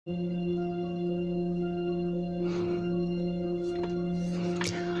A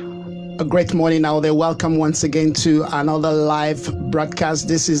great morning out there. Welcome once again to another live broadcast.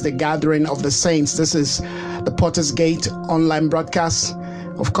 This is the gathering of the saints. This is the Potter's Gate online broadcast.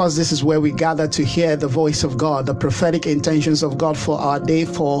 Of course, this is where we gather to hear the voice of God, the prophetic intentions of God for our day,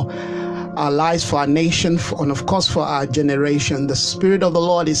 for our lives, for our nation, and of course for our generation. The Spirit of the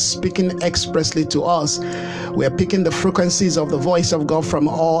Lord is speaking expressly to us. We are picking the frequencies of the voice of God from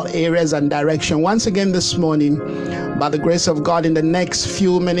all areas and direction. Once again this morning, by the grace of God, in the next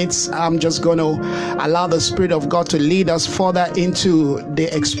few minutes, I'm just going to allow the Spirit of God to lead us further into the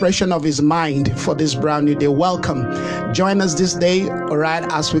expression of His mind for this brand new day. Welcome. Join us this day, all right,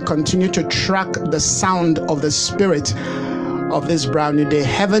 as we continue to track the sound of the Spirit of this brand new day.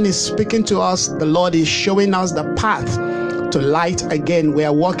 Heaven is speaking to us. The Lord is showing us the path to light again. We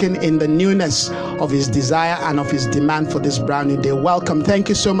are walking in the newness of His desire and of His demand for this brand new day. Welcome. Thank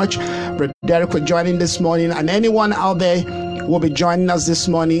you so much, Brother Derek, for joining this morning, and anyone out there will be joining us this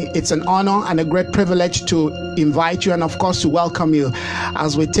morning. It's an honor and a great privilege to invite you and of course to welcome you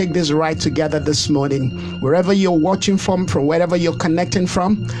as we take this ride together this morning. Wherever you're watching from wherever you're connecting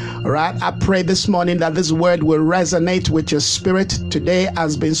from, all right, I pray this morning that this word will resonate with your spirit. Today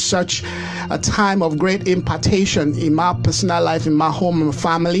has been such a time of great impartation in my personal life, in my home and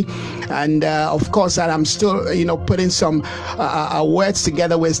family, and of course that I'm still putting some words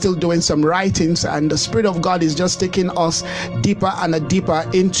together. We're still doing some writings, and the Spirit of God is just taking us deeper and deeper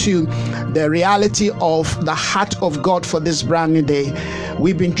into the reality of the heart of God for this brand new day.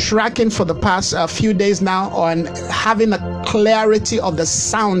 We've been tracking for the past few days now on having a clarity of the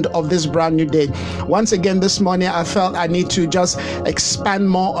sound of this brand new day. Once again this morning, I felt I need to just expand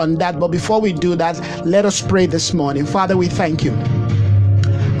more on that. But before we do that, let us pray this morning. Father, we thank you.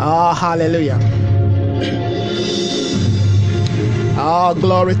 Oh, hallelujah. Oh,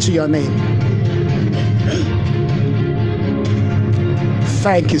 glory to your name.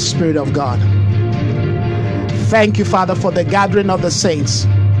 Thank you, Spirit of God. Thank you, Father, for the gathering of the saints.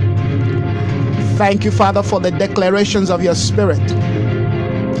 Thank you, Father, for the declarations of your Spirit.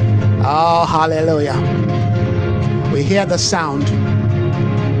 Oh, hallelujah. We hear the sound.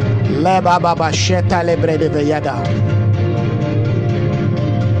 Leba baba sheta lebrede veyada.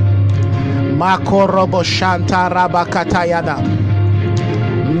 Makorobo shanta rabakatayada.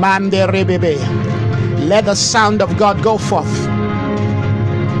 Mande rebebe. Let the sound of God go forth.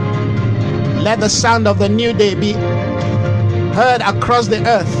 Let the sound of the new day be heard across the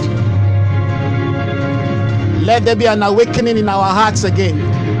earth. Let there be an awakening in our hearts again.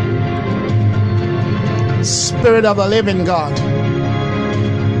 Spirit of the living God,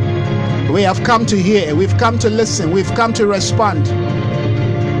 we have come to hear, we've come to listen, we've come to respond.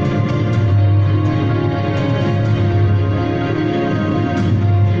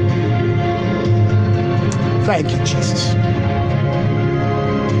 Thank you, Jesus.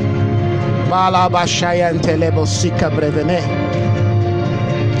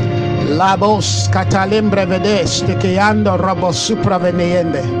 Labos catalim brevede stekeando robo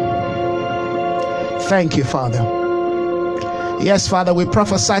supraveniende. Thank you, Father. Yes, Father, we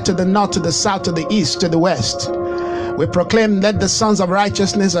prophesy to the north, to the south, to the east, to the west. We proclaim, let the sons of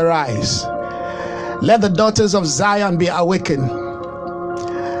righteousness arise. Let the daughters of Zion be awakened.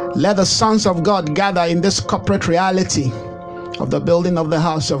 Let the sons of God gather in this corporate reality of the building of the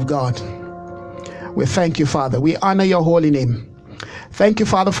house of God. We thank you, Father. We honor your holy name. Thank you,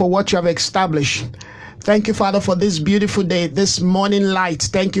 Father, for what you have established. Thank you, Father, for this beautiful day, this morning light.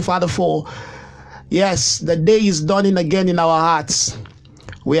 Thank you, Father, for, yes, the day is dawning again in our hearts.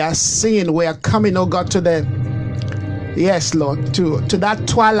 We are seeing, we are coming, oh God, to the, yes, Lord, to that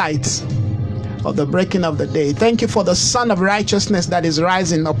twilight of the breaking of the day. Thank you for the sun of righteousness that is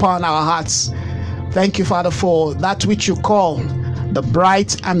rising upon our hearts. Thank you, Father, for that which you call the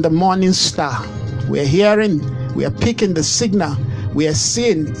bright and the morning star. We are hearing, we are picking the signal, we are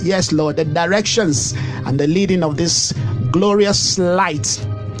seeing, yes, Lord, the directions and the leading of this glorious light.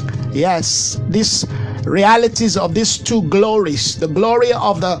 Yes, these realities of these two glories, the glory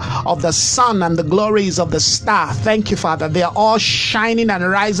of the sun and the glories of the star. Thank you, Father. They are all shining and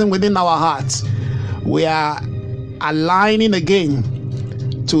rising within our hearts. We are aligning again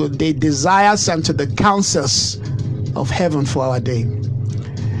to the desires and to the counsels of heaven for our day.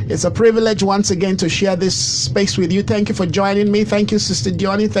 It's a privilege once again to share this space with you. Thank you for joining me. Thank you, Sister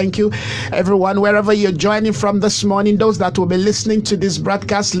Dioni. Thank you, everyone, wherever you're joining from this morning. Those that will be listening to this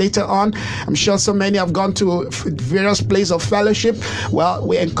broadcast later on, I'm sure so many have gone to various places of fellowship. Well,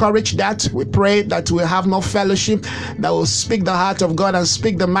 we encourage that. We pray that we'll have more fellowship that will speak the heart of God and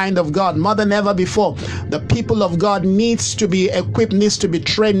speak the mind of God more than ever before. The people of God needs to be equipped, needs to be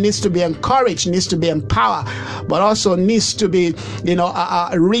trained, needs to be encouraged, needs to be empowered, but also needs to be,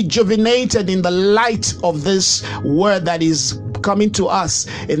 rejuvenated in the light of this word that is coming to us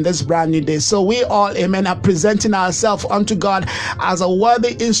in this brand new day. So we all, amen, are presenting ourselves unto God as a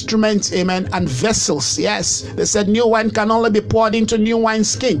worthy instrument, amen, and vessels. Yes, they said new wine can only be poured into new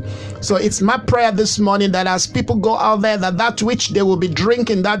wineskin. So it's my prayer this morning that as people go out there, that which they will be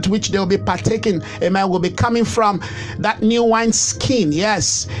drinking, that which they will be partaking, amen, will be coming from that new wineskin.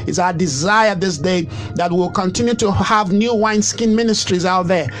 Yes, it's our desire this day that we'll continue to have new wineskin ministries out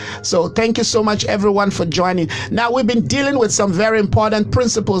there. So thank you so much, everyone, for joining. Now, we've been dealing with some very important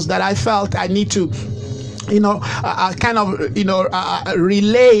principles that I felt I need to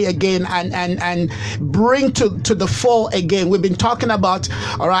relay again and bring to the fore again. We've been talking about,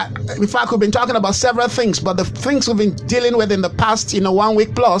 all right, in fact, we've been talking about several things, but the things we've been dealing with in the past, 1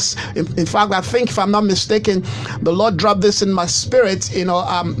 week plus, in fact, I think, if I'm not mistaken, the Lord dropped this in my spirit,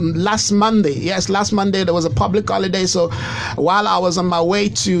 last Monday. Yes, last Monday there was a public holiday, so while I was on my way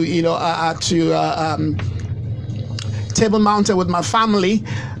to Table Mountain with my family,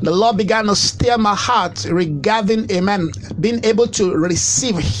 the Lord began to stir my heart regarding, amen, being able to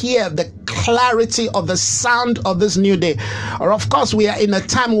hear the clarity of the sound of this new day. Or of course, we are in a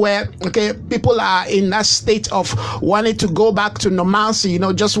time where, okay, people are in that state of wanting to go back to normalcy,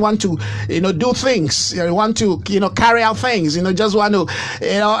 just want to, do things, want to, carry out things, just want to,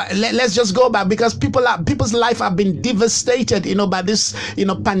 let's just go back, because people's life have been devastated, by this,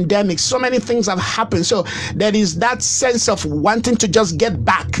 pandemic. So many things have happened. So there is that sense of wanting to just get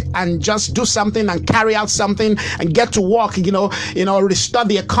back and just do something and carry out something and get to work, restore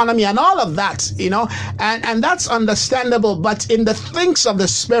the economy and all of that, and that's understandable. But in the things of the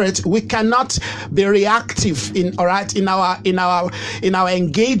spirit, we cannot be reactive in our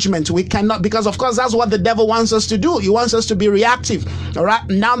engagement. We cannot, because of course that's what the devil wants us to do. He wants us to be reactive. All right,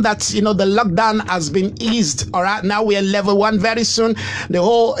 now that the lockdown has been eased, all right, now we're in level 1. Very soon the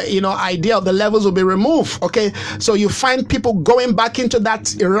whole idea of the levels will be removed. Okay, so you find people going back into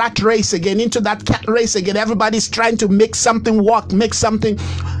that rat race again, into that cat race again. Everybody's trying to make something work, make something.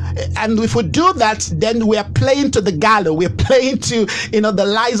 And if we do that, then we are playing to the gallows. We're playing to the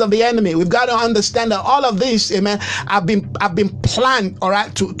lies of the enemy. We've got to understand that all of this, amen, have been planned, all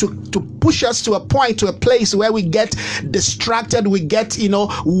right, to push us to a point, to a place where we get distracted, we get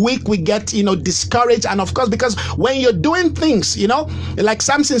weak, we get discouraged. And of course, because when you're doing things, like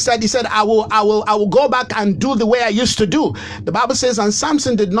Samson said, he said, I will go back and do the way I used to do. The Bible says, and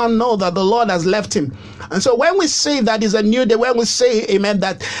Samson did not know that the Lord has left him. And so when we say that is a new day, when we say, amen,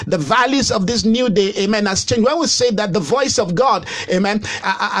 that the values of this new day, amen, has changed, when we say that the voice of God, amen,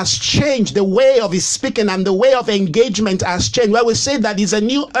 has changed, the way of his speaking and the way of engagement has changed, when we say that it's a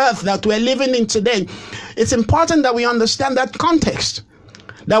new earth that we're living in today, it's important that we understand that context.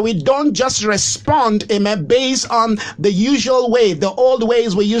 That we don't just respond, amen, based on the usual way, the old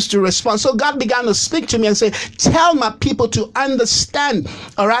ways we used to respond. So God began to speak to me and say, tell my people to understand,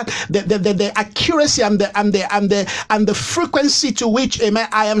 all right, the accuracy and the frequency to which, amen,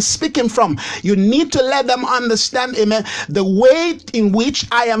 I am speaking from. You need to let them understand, amen, the way in which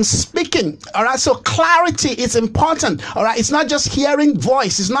I am speaking. All right, so clarity is important. All right, it's not just hearing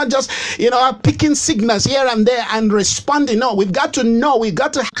voice. It's not just picking signals here and there and responding. No, we've got to know. We've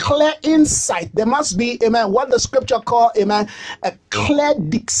got to clear insight. There must be, amen, what the scripture call, amen, a clear,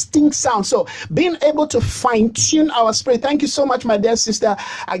 distinct sound. So being able to fine-tune our spirit. Thank you so much, my dear sister.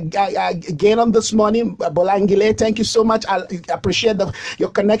 Again on this morning, Bolangile, thank you so much. I appreciate your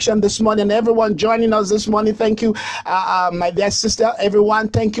connection this morning. And everyone joining us this morning, thank you, my dear sister. Everyone,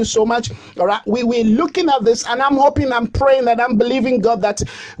 thank you so much. All right, we're looking at this, and I'm hoping, I'm praying, that I'm believing God that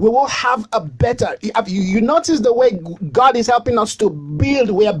we will have a better. You notice the way God is helping us to build.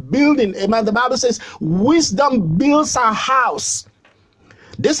 We are building. Amen. The Bible says wisdom builds a house.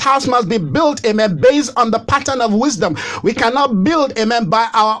 This house must be built, amen, based on the pattern of wisdom. We cannot build, amen, by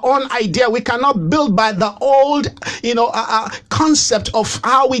our own idea. We cannot build by the old, concept of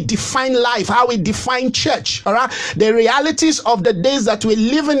how we define life, how we define church. All right, the realities of the days that we're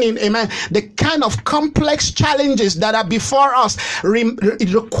living in, amen, the kind of complex challenges that are before us,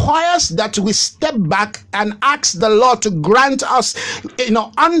 it requires that we step back and ask the Lord to grant us,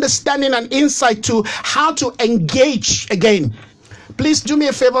 understanding and insight to how to engage again. Please do me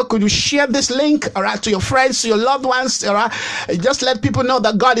a favor. Could you share this link, all right, to your friends, to your loved ones, all right? Just let people know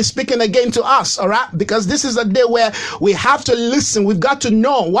that God is speaking again to us, all right? Because this is a day where we have to listen. We've got to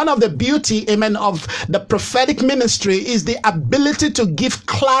know. One of the beauty, amen, of the prophetic ministry is the ability to give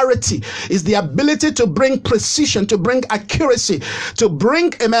clarity, is the ability to bring precision, to bring accuracy, to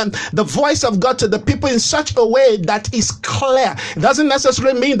bring, amen, the voice of God to the people in such a way that is clear. It doesn't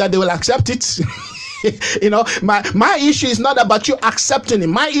necessarily mean that they will accept it. You know, my issue is not about you accepting it.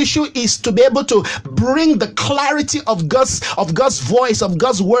 My issue is to be able to bring the clarity of God's voice, of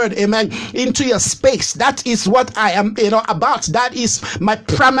God's word, amen, into your space. That is what I am, you know, about. That is my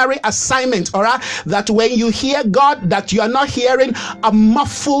primary assignment, all right? That when you hear God, that you are not hearing a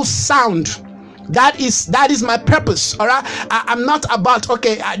muffled sound. That is my purpose, all right? I'm not about,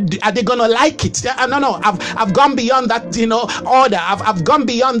 okay, are they gonna like it? No, I've gone beyond that, you know, order. I've gone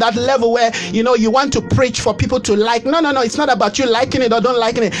beyond that level where, you know, you want to preach for people to like. No, it's not about you liking it or don't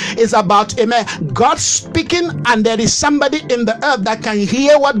liking it. It's about, amen, God speaking, and there is somebody in the earth that can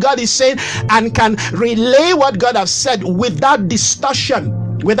hear what God is saying and can relay what God has said without distortion.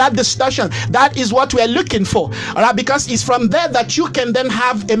 Without distortion. That is what we're looking for, all right? Because it's from there that you can then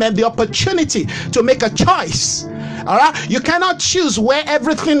have, amen, the opportunity to make a choice. All right, you cannot choose where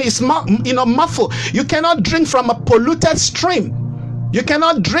everything is, you know, muffled. You cannot drink from a polluted stream. You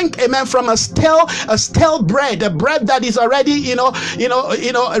cannot drink, amen, from a stale bread, a bread that is already, you know,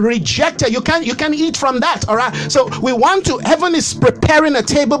 rejected. You can eat from that. All right. So we want to. Heaven is preparing a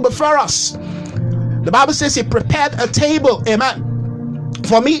table before us. The Bible says He prepared a table, amen,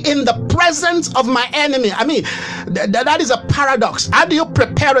 for me in the presence of my enemy. I mean, that is a paradox. How do you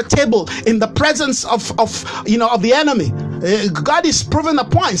prepare a table in the presence of the enemy? God is proving a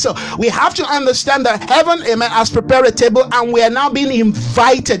point. So we have to understand that heaven, amen, has prepared a table, and we are now being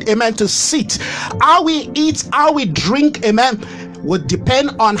invited, amen, to sit. How we eat, how we drink, amen, would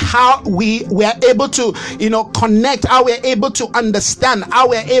depend on how we are able to, you know, connect, how we're able to understand, how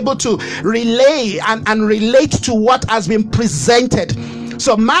we're able to relay and relate to what has been presented.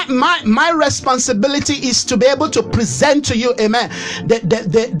 So my responsibility is to be able to present to you, amen,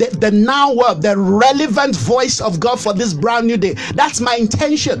 the now word, the relevant voice of God for this brand new day. That's my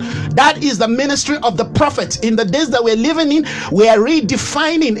intention. That is the ministry of the prophet. In the days that we're living in, we are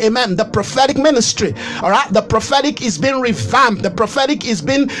redefining, amen, the prophetic ministry. All right, the prophetic is being revamped. The prophetic is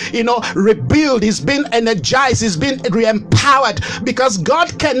being, you know, rebuilt. It's been energized. It's been re-empowered, because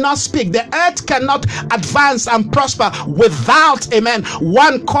God cannot speak. The earth cannot advance and prosper without, amen,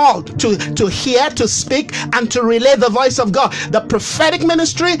 one called to hear, to speak, and to relay the voice of God. The prophetic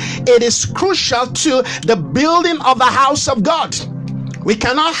ministry, it is crucial to the building of the house of God. We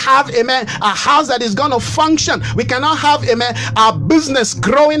cannot have, amen, a house that is going to function. We cannot have, amen, our business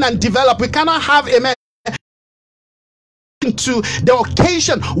growing and develop. We cannot have, amen, to the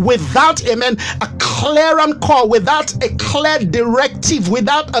occasion without, amen, a clear call, without a clear directive,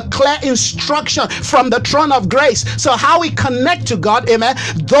 without a clear instruction from the throne of grace. So how we connect to God, amen,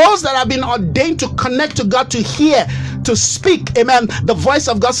 those that have been ordained to connect to God, to hear, to speak, amen, the voice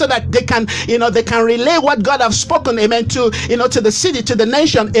of God, so that they can, you know, they can relay what God has spoken, amen, to, you know, to the city, to the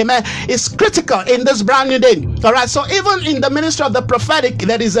nation, amen, is critical in this brand new day. All right, so even in the ministry of the prophetic,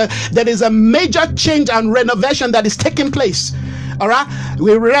 there is a major change and renovation that is taking place. All right,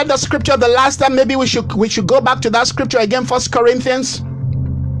 we read the scripture the last time. Maybe we should go back to that scripture again. 1 Corinthians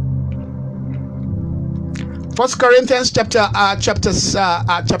chapter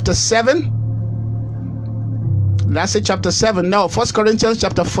 7. That's it, chapter 7. No, 1 Corinthians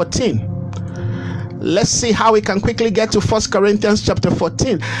chapter 14. Let's see how we can quickly get to 1 Corinthians chapter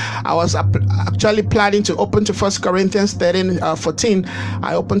 14. I was actually planning to open to 1 Corinthians 14.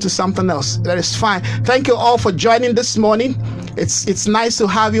 I opened to something else. That is fine. Thank you all for joining this morning. It's nice to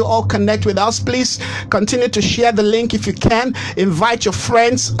have you all connect with us. Please continue to share the link if you can. Invite your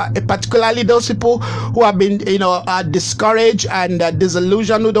friends, particularly those people who have been, you know, discouraged and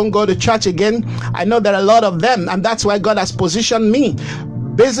disillusioned, who don't go to church again. I know there are a lot of them, and that's why God has positioned me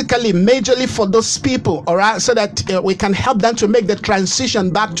basically majorly for those people, all right, so that we can help them to make the transition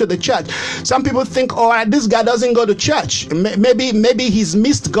back to the church. Some people think, all right, this guy doesn't go to church, maybe he's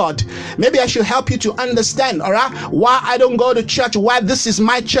missed God. Maybe I should help you to understand, all right, why I don't go to church, why this is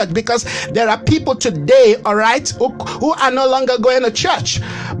my church. Because there are people today, all right, who are no longer going to church,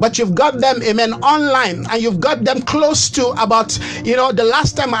 but you've got them, amen, online, and you've got them close to about, you know, the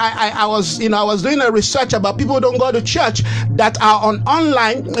last time I was doing a research about people who don't go to church that are on online,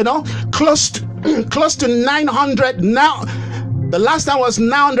 you know, close to 900 now The last time was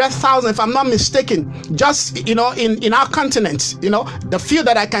 900,000, if I'm not mistaken, just, you know, in our continent, you know, the few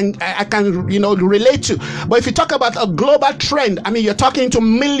that I can, you know, relate to. But if you talk about a global trend, I mean, you're talking to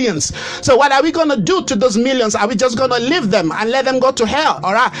millions. So what are we going to do to those millions? Are we just going to leave them and let them go to hell,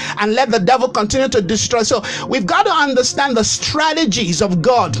 all right, and let the devil continue to destroy? So we've got to understand the strategies of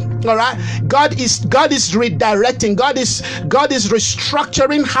God, all right? God is redirecting. God is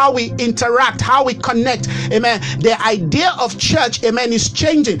restructuring how we interact, how we connect. Amen. The idea of church, amen, is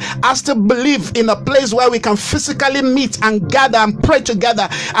changing. I still believe in a place where we can physically meet and gather and pray together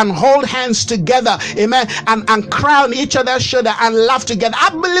and hold hands together, amen, and cry on each other's shoulder and laugh together. I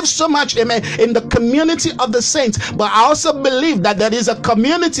believe so much, amen, in the community of the saints, but I also believe that there is a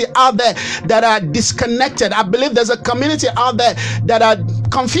community out there that are disconnected. I believe there's a community out there that are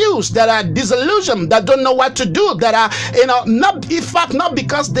confused, that are disillusioned, that don't know what to do, that are, you know, not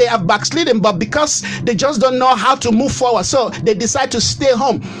because they are backsliding, but because they just don't know how to move forward. So they decide to stay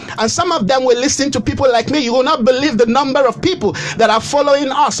home. And some of them will listen to people like me. You will not believe the number of people that are following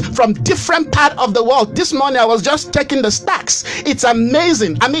us from different parts of the world. This morning I was just checking the stats. It's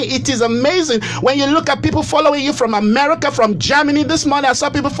amazing. I mean, it is amazing when you look at people following you from America, from Germany. This morning I saw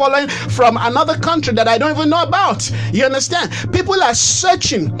people following from another country that I don't even know about. You understand? People are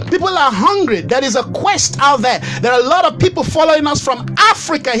searching. People are hungry. There is a quest out there. There are a lot of people following us from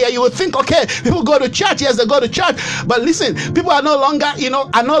Africa here. You would think, okay, people go to church. Yes, they go to church. But listen, people are no longer, you know,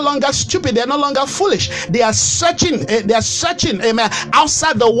 are no longer stupid. They're no longer foolish. They are searching. They are searching, amen,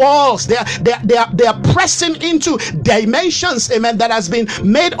 outside the walls. They are pressing into dimensions, amen, that has been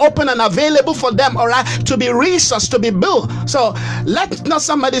made open and available for them, all right, to be resourced, to be built. So let not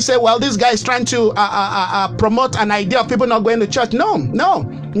somebody say, well, this guy is trying to promote an idea of people not going to church. No.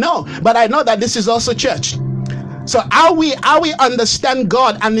 But I know that this is also church. So how we understand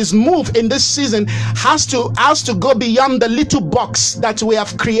God and his move in this season has to go beyond the little box that we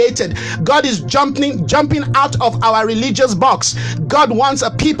have created. God is jumping out of our religious box. God wants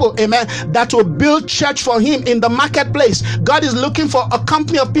a people, amen, that will build church for him in the marketplace. God is looking for a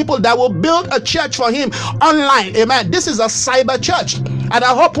company of people that will build a church for him online, amen. This is a cyber church. And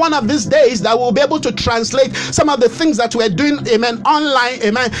I hope one of these days that we'll be able to translate some of the things that we're doing, amen, online,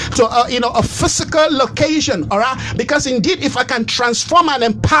 amen, to a physical location, all right? Because indeed, if I can transform and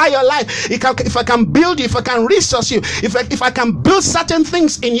empower your life, if I can build you, if I can resource you, if I can build certain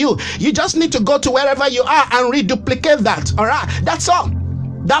things in you, you just need to go to wherever you are and reduplicate that, all right? That's all.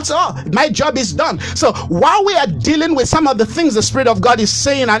 That's all. My job is done. So while we are dealing with some of the things the Spirit of God is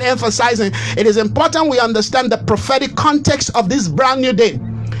saying and emphasizing, it is important we understand the prophetic context of this brand new day.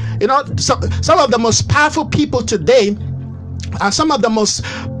 You know, so some of the most powerful people today are some of the most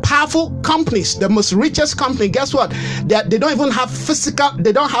powerful companies, the most richest company. Guess what? They don't even have physical.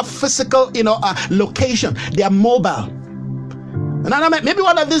 They don't have physical, location. They are mobile. And maybe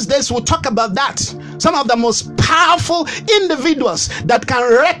one of these days we'll talk about that. Some of the most powerful individuals that can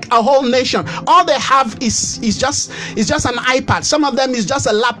wreck a whole nation. All they have is just an iPad. Some of them is just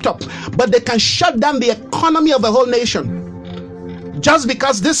a laptop, but they can shut down the economy of a whole nation. Just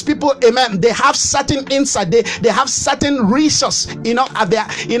because these people, amen, they have certain insight, they have certain resource,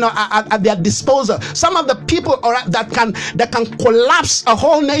 at their disposal. Some of the people, all right, that can collapse a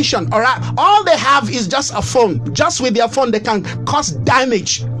whole nation, all right. All they have is just a phone. Just with their phone, they can cause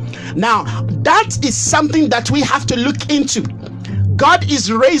damage. Now, that is something that we have to look into. God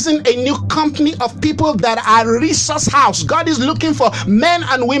is raising a new company of people that are resource house. God is looking for men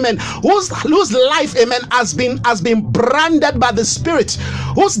and women whose life, amen, has been branded by the Spirit,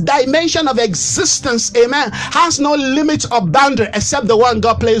 whose dimension of existence, amen, has no limit or boundary except the one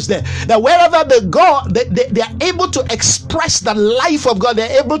God placed there. That wherever they go, they are able to express the life of God.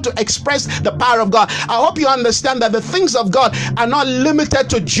 They're able to express the power of God. I hope you understand that the things of God are not limited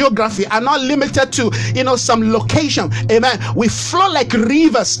to geography, are not limited to some location. Amen. We flow like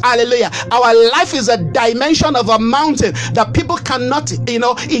rivers. Hallelujah. Our life is a dimension of a mountain that people cannot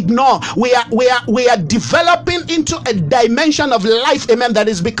ignore. We are developing into a dimension of life, amen, that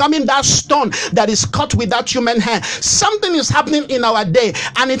is becoming that stone that is cut without human hand. Something is happening in our day,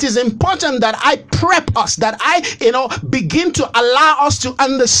 and it is important that I prep us, that I begin to allow us to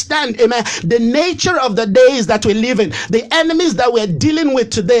understand, amen, the nature of the days that we live in. The enemies that we're dealing with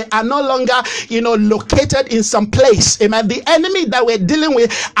today are no longer located in some place, amen. The enemy that that we're dealing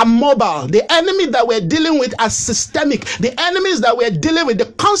with are mobile. The enemy that we're dealing with are systemic. The enemies that we're dealing with,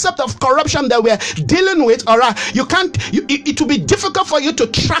 the concept of corruption that we're dealing with, all right, it will be difficult for you to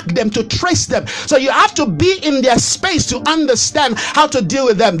track them, to trace them. So you have to be in their space to understand how to deal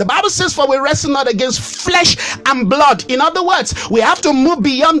with them. The Bible says, for we wrestle not against flesh and blood. In other words, we have to move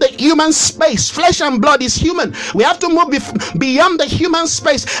beyond the human space. Flesh and blood is human. We have to move beyond the human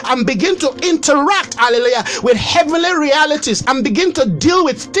space and begin to interact, hallelujah, with heavenly realities and begin to deal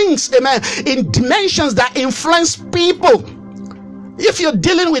with things, amen, in dimensions that influence people. If you're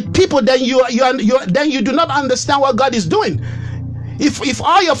dealing with people, then you do not understand what God is doing. If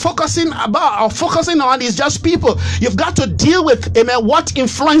all you're focusing on is just people, you've got to deal with, amen, what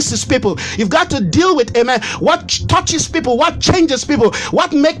influences people. You've got to deal with, amen, what touches people, what changes people,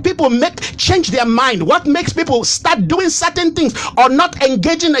 what makes people change their mind, what makes people start doing certain things or not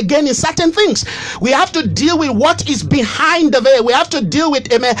engaging again in certain things. We have to deal with what is behind the veil. We have to deal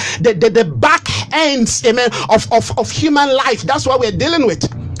with, amen, the back ends, amen, of human life. That's what we're dealing with.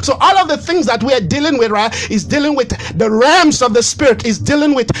 So all of the things that we are dealing with, right, is dealing with the realms of the spirit, is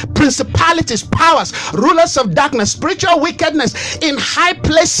dealing with principalities, powers, rulers of darkness, spiritual wickedness in high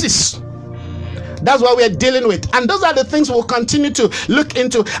places. That's what we are dealing with. And those are the things we'll continue to look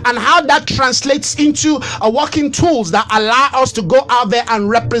into, and how that translates into working tools that allow us to go out there and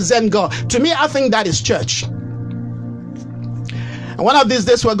represent God. To me, I think that is church. And one of these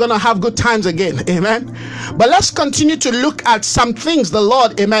days we're going to have good times again, amen. But let's continue to look at some things the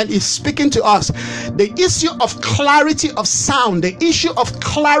Lord, amen, is speaking to us. The issue of clarity of sound, the issue of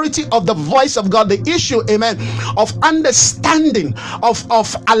clarity of the voice of God, the issue, amen, of understanding,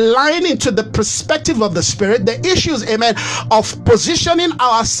 of aligning to the perspective of the Spirit, the issues, amen, of positioning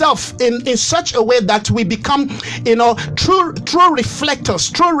ourselves in such a way that we become, true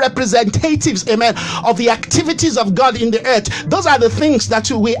reflectors, true representatives, amen, of the activities of God in the earth. Those are the things that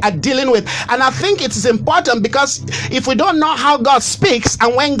we are dealing with. And I think it is important, because if we don't know how God speaks,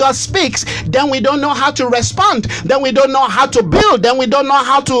 and when God speaks, then we don't know how to respond, then we don't know how to build, then we don't know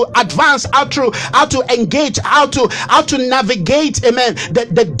how to advance, how to engage, how to navigate, amen,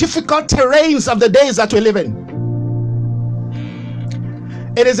 the difficult terrains of the days that we live in.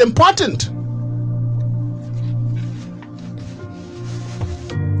 It is important.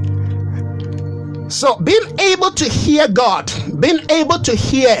 So being able to hear God, being able to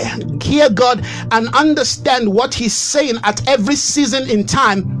hear God and understand what He's saying at every season in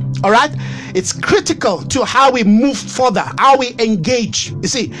time, all right, it's critical to how we move further, how we engage. You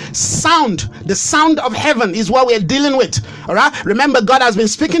see, the sound of heaven is what we're dealing with, all right. Remember, God has been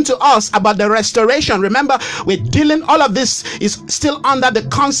speaking to us about the restoration. Remember, all of this is still under the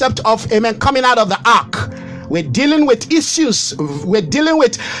concept of, amen, coming out of the ark. We're dealing with issues. We're dealing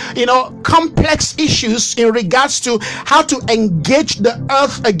with, complex issues in regards to how to engage the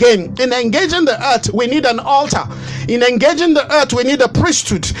earth again. In engaging the earth, we need an altar. In engaging the earth, we need a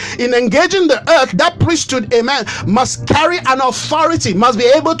priesthood. In engaging the earth, that priesthood, amen, must carry an authority, must be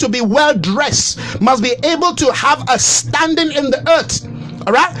able to be well dressed, must be able to have a standing in the earth.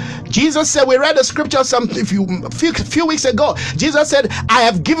 All right. Jesus said, we read the scripture a few weeks ago. Jesus said, I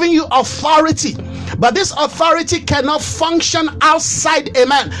have given you authority, but this authority cannot function outside,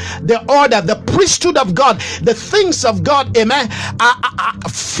 amen, the order, the priesthood of God. The things of God, amen,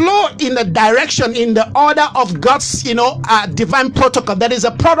 flow in the direction, in the order of God's, divine protocol. There is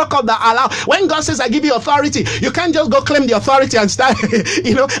a protocol that allows. When God says, I give you authority, you can't just go claim the authority and start,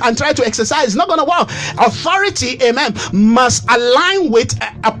 and try to exercise. It's not going to work. Authority, amen, must align with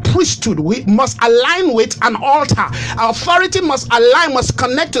a priesthood. We must align with an altar. Our authority must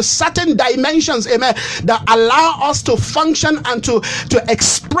connect to certain dimensions, amen, that allow us to function and to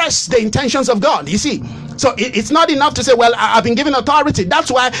express the intentions of God. You see, so it's not enough to say, well, I've been given authority.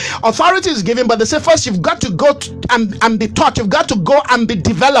 That's why authority is given, but they say first you've got to go and be taught. You've got to go and be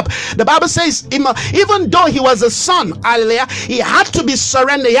developed. The Bible says, even though he was a son, hallelujah, he had to be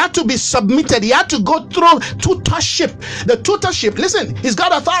surrendered, he had to be submitted, he had to go through tutorship. The tutorship, listen, he's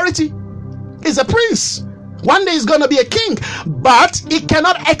got authority. He's a prince. One day he's going to be a king, but he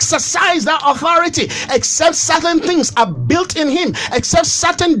cannot exercise that authority except certain things are built in him, except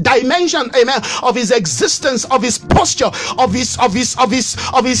certain dimension, amen, of his existence, of his posture, of his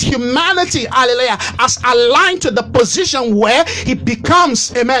humanity, hallelujah, as aligned to the position where he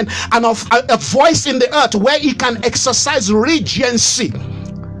becomes, amen, a voice in the earth, where he can exercise regency.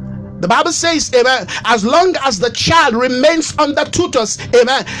 The Bible says, amen, as long as the child remains under tutors,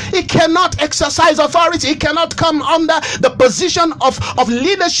 amen, he cannot exercise authority. He cannot come under the position of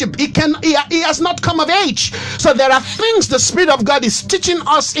leadership. He has not come of age. So there are things the Spirit of God is teaching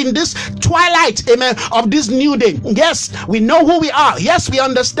us in this twilight, amen, of this new day. Yes, we know who we are. Yes, we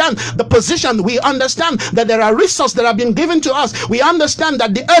understand the position. We understand that there are resources that have been given to us. We understand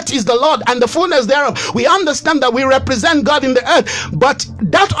that the earth is the Lord and the fullness thereof. We understand that we represent God in the earth. But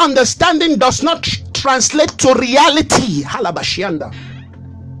that understanding does not translate to reality. Halabashianda.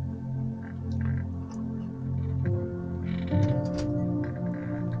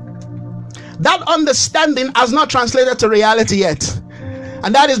 That understanding has not translated to reality yet.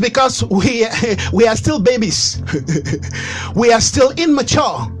 And that is because we are still babies. We are still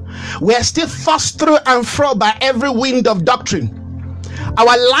immature. We are still tossed through and fro by every wind of doctrine.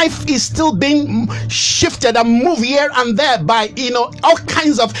 Our life is still being shifted and moved here and there by, all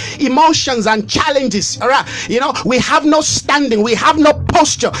kinds of emotions and challenges. All right, we have no standing, we have no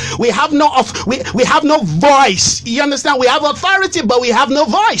posture, we have no voice. You understand? We have authority, but we have no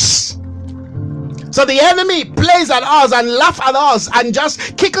voice. So the enemy plays at us and laughs at us and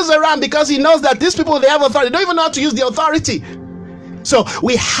just kicks us around because he knows that these people, they have authority. They don't even know how to use the authority. So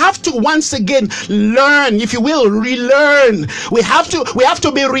we have to once again learn, if you will, relearn. We have to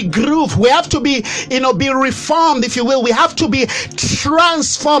be regrooved. We have to be, be reformed, if you will. We have to be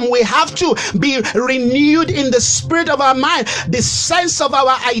transformed. We have to be renewed in the spirit of our mind. The sense of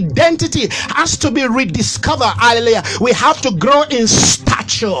our identity has to be rediscovered. Hallelujah. We have to grow in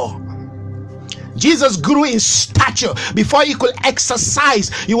stature. Jesus grew in stature before he could exercise.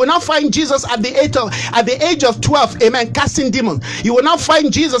 You will not find Jesus at the age of 12, amen, casting demons. You will not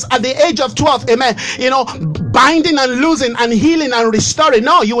find Jesus at the age of 12, amen, binding and loosing and healing and restoring.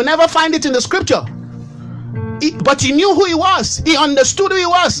 No, you will never find it in the scripture. But he knew who he was. He understood who he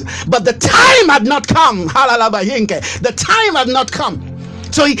was. But the time had not come. The time had not come.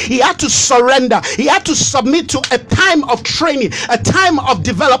 So he had to surrender. He had to submit to a time of training, a time of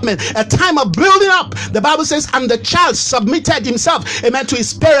development, a time of building up. The Bible says, and the child submitted himself, amen, to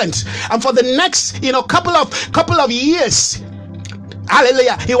his parents. And for the next, couple of years,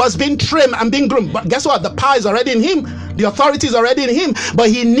 hallelujah, he was being trained and being groomed. But guess what? The power is already in him. The authority is already in him. But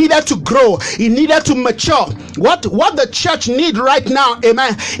he needed to grow. He needed to mature. What the church need right now,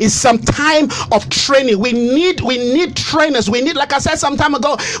 amen, is some time of training. We need trainers. We need, like I said some time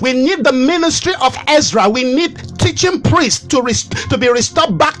ago, we need the ministry of Ezra. We need teaching priests to be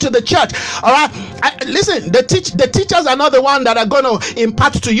restored back to the church. All right. Listen, the teachers are not the one that are going to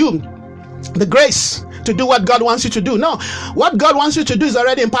impart to you the grace to do what God wants you to do. No, what God wants you to do is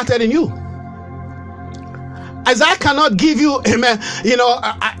already imparted in you. Isaiah cannot give you, amen,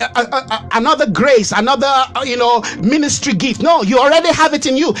 another grace, another, ministry gift. No, you already have it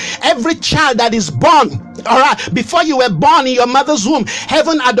in you. Every child that is born, all right, before you were born in your mother's womb,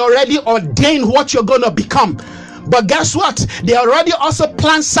 heaven had already ordained what you're going to become. But guess what? They already also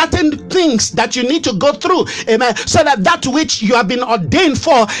plan certain things that you need to go through, amen, so that which you have been ordained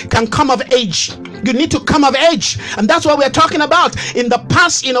for can come of age. You need to come of age. And that's what we're talking about. In the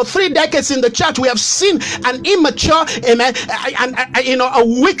past, 3 decades in the church, we have seen an immature, amen, and a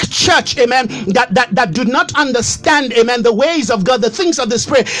weak church, amen, that do not understand, amen, the ways of God, the things of the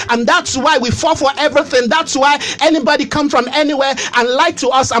Spirit. And that's why we fall for everything. That's why anybody come from anywhere and lie to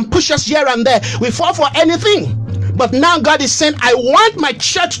us and push us here and there. We fall for anything. But now God is saying, I want my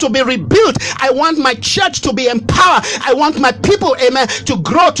church to be rebuilt. I want my church to be empowered. I want my people, amen, to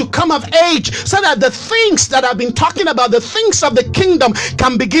grow, to come of age, so that the things that I've been talking about, the things of the kingdom,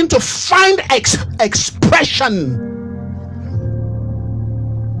 can begin to find expression.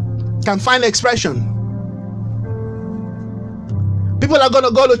 Can find expression. People are going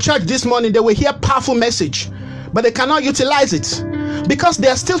to go to church this morning. They will hear powerful message, but they cannot utilize it because they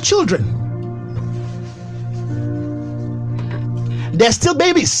are still children. They're still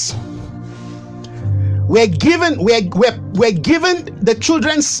babies. We're given the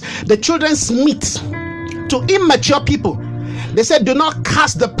children's meat to immature people. They said, do not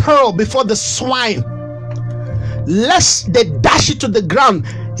cast the pearl before the swine, lest they dash it to the ground,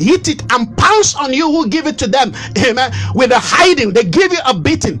 hit it, and pounce on you who give it to them, amen, with a hiding. They give you a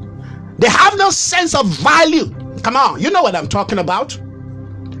beating. They have no sense of value. Come on, you know what I'm talking about.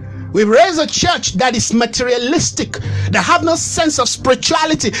 We've raised a church that is materialistic, that have no sense of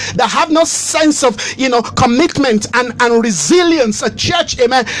spirituality, that have no sense of, commitment and resilience. A church,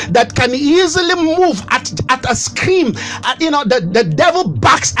 amen, that can easily move at a scream. The devil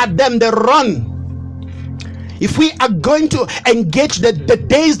backs at them, they run. If we are going to engage the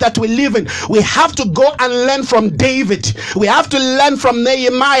days that we live in, we have to go and learn from David. We have to learn from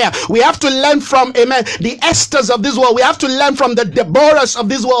Nehemiah. We have to learn from, amen, the Esthers of this world. We have to learn from the Deborahs of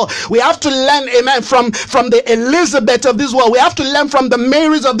this world. We have to learn, amen, from the Elizabeth of this world. We have to learn from the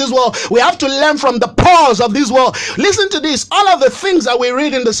Marys of this world. We have to learn from the Pauls of this world. Listen to this. All of the things that we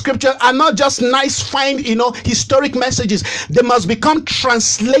read in the scripture are not just nice, fine, historic messages. They must become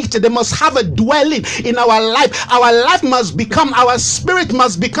translated. They must have a dwelling in our life. Our life must become, our spirit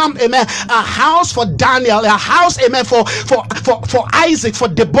must become, amen, a house for Daniel, a house, amen, for Isaac, for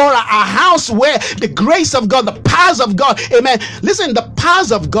Deborah, a house where the grace of God, the powers of God, amen. Listen, the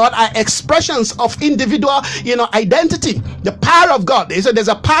powers of God are expressions of individual, identity. The power of God, he said, there's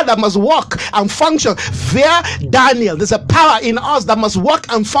a power that must work and function via Daniel. There's a power in us that must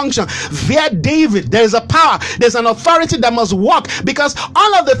work and function via David. There's a power, there's an authority that must work, because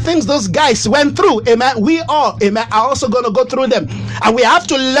all of the things those guys went through, amen, we all, amen, are also going to go through them. And we have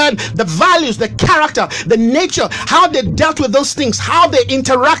to learn the values, the character, the nature, how they dealt with those things, how they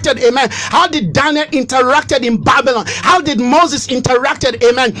interacted, amen. How did Daniel interacted in Babylon? How did Moses interacted,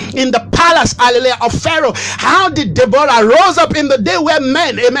 amen, in the palace, hallelujah, of Pharaoh? How did Deborah rose up in the day where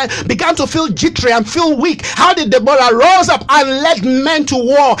men, amen, began to feel jittery and feel weak? How did Deborah rose up and led men to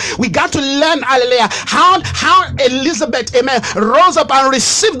war? We got to learn, hallelujah, how Elizabeth, amen, rose up and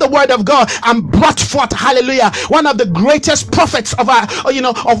received the word of God and brought forth, hallelujah, one of the greatest prophets of our,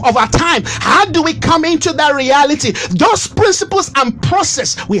 of our time. How do we come into that reality? Those principles and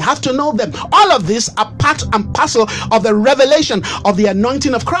process, we have to know them. All of these are part and parcel of the revelation of the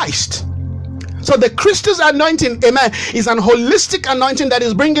anointing of Christ. So the Christus anointing, amen, is an holistic anointing that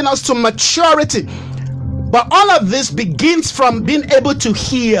is bringing us to maturity. But all of this begins from being able to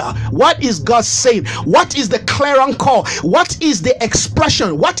hear what is God saying, what is the clarion call, what is the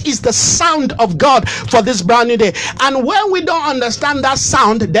expression, what is the sound of God for this brand new day. And when we don't understand that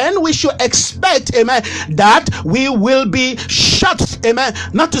sound, then we should expect, amen, that we will be shut, amen,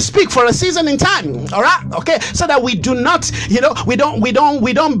 not to speak for a season in time. All right, okay, so that we do not, we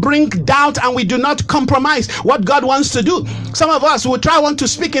don't bring doubt, and we do not compromise what God wants to do. Some of us will want to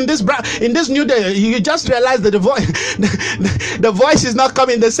speak in this new day. You just realize that the voice is not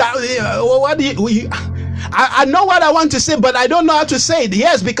coming. The sound. What do you? I know what I want to say, but I don't know how to say it.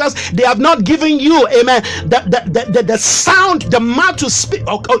 Yes, because they have not given you, amen, the sound, the mouth to speak.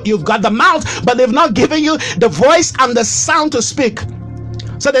 Oh, you've got the mouth, but they've not given you the voice and the sound to speak.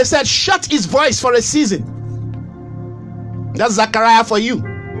 So they said, shut his voice for a season. That's Zechariah for you,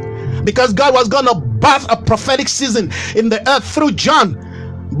 because God was going to birth a prophetic season in the earth through John.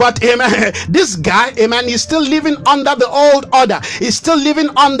 But amen, this guy, amen, is still living under the old order. He's still living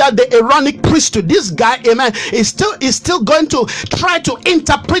under the Aaronic priesthood. This guy, amen, is still going to try to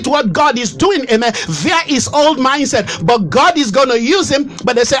interpret what God is doing, amen, via his old mindset. But God is going to use him.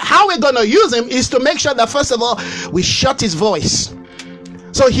 But they say how we're going to use him is to make sure that, first of all, we shut his voice,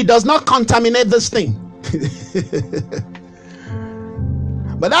 so he does not contaminate this thing.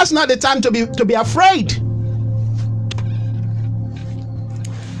 But that's not the time to be afraid.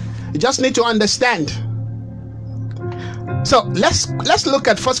 You just need to understand. So let's look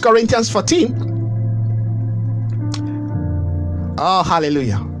at 1 Corinthians 14. Oh,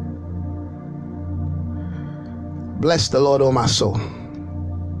 hallelujah. Bless the Lord, oh my soul.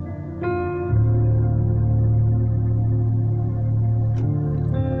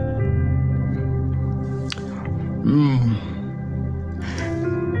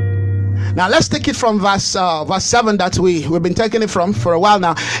 Now let's take it from verse 7 that we've been taking it from for a while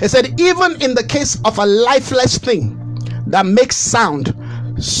now. It said, even in the case of a lifeless thing that makes sound,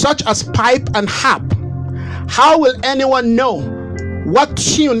 such as pipe and harp, how will anyone know what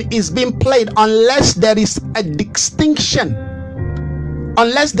tune is being played unless there is a distinction?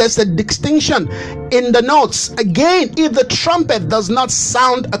 Unless there's a distinction in the notes. Again, if the trumpet does not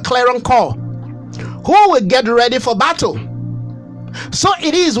sound a clarion call, who will get ready for battle? So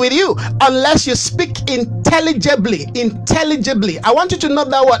it is with you, unless you speak intelligibly. I want you to know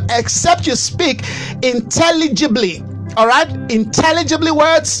that word, except you speak intelligibly. All right, intelligibly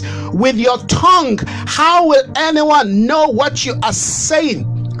words with your tongue. How will anyone know what you are saying?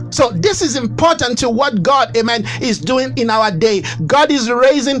 So this is important to what God, amen, is doing in our day. God is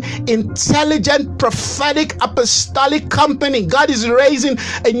raising intelligent, prophetic, apostolic company. God is raising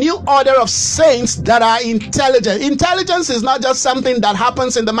a new order of saints that are intelligent. Intelligence is not just something that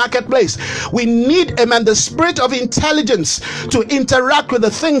happens in the marketplace. We need, amen, the spirit of intelligence to interact with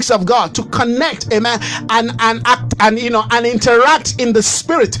the things of God, to connect, amen, and act and interact in the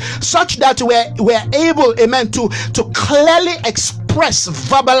spirit, such that we're able, amen, to clearly express,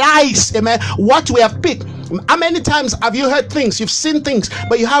 verbalize, amen, what we have picked. How many times have you heard things, you've seen things,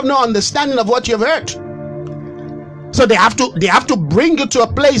 but you have no understanding of what you've heard? So they have to bring you to a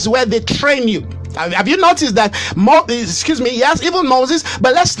place where they train you. Have you noticed that? Yes, even Moses.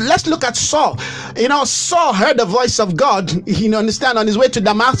 But let's look at Saul. Saul heard the voice of God. Understand, on his way to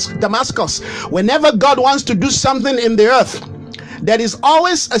Damascus. Whenever God wants to do something in the earth, there is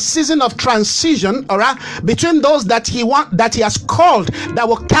always a season of transition, all right, between those that he has called that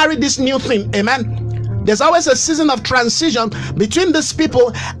will carry this new thing. Amen. There's always a season of transition between these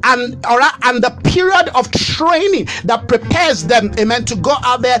people and the period of training that prepares them, amen, to go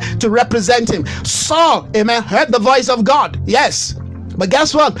out there to represent him. Saul, amen, heard the voice of God, yes, but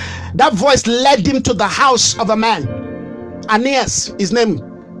guess what? That voice led him to the house of a man, Aeneas, his name.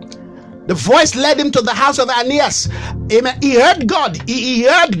 The voice led him to the house of Aeneas. Amen. He heard God. He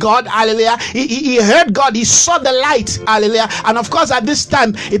heard God. Hallelujah. He heard God. He saw the light. Hallelujah. And of course, at this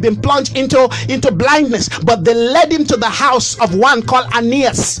time, he'd been plunged into blindness. But they led him to the house of one called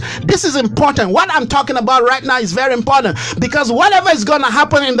Aeneas. This is important. What I'm talking about right now is very important, because whatever is going to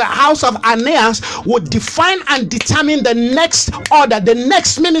happen in the house of Aeneas would define and determine the next order, the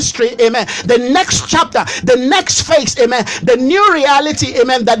next ministry, amen, the next chapter, the next phase, amen, the new reality,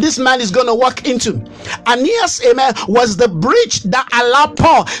 amen, that this man is going to walk into. Aeneas, amen, was the bridge that allowed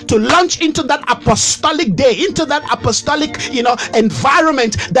Paul to launch into that apostolic day, into that apostolic,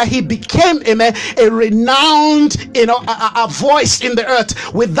 environment that he became, amen, a renowned, a voice in the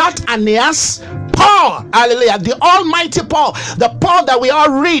earth. Without Aeneas, Paul, hallelujah, the almighty Paul, the Paul that we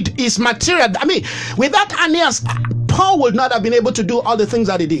all read is material. I mean, without Aeneas, Paul would not have been able to do all the things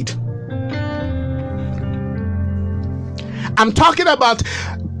that he did. I'm talking about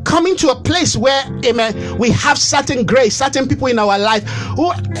coming to a place where, amen, we have certain grace, certain people in our life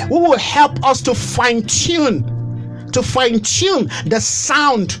who will help us to fine-tune the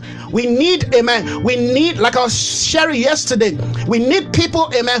sound. We need, amen, like I was sharing yesterday, we need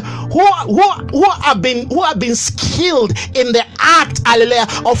people, amen, who have been skilled in the act, hallelujah,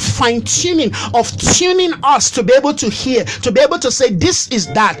 of fine-tuning, of tuning us to be able to hear, to be able to say this is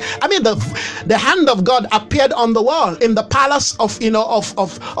that. I mean, the hand of God appeared on the wall in the palace of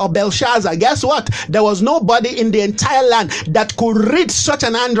Belshazzar. Guess what? There was nobody in the entire land that could read such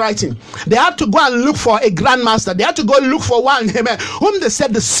an handwriting. They had to go and look for a grandmaster. They had to go look for one, amen, whom they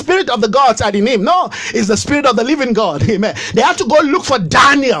said the spirit of the gods are in him. No, it's the spirit of the living God, amen. They have to go look for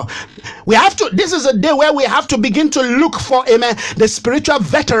Daniel. This is a day where we have to begin to look for, amen, the spiritual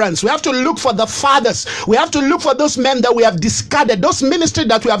veterans. We have to look for the fathers. We have to look for those men that we have discarded, those ministries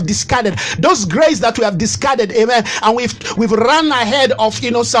that we have discarded, those grace that we have discarded, amen. And we've run ahead of,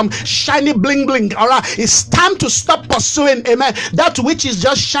 some shiny bling bling. All right, it's time to stop pursuing, amen, that which is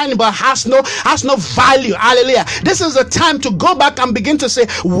just shiny but has no value. Hallelujah. This is a time to go back and begin to say,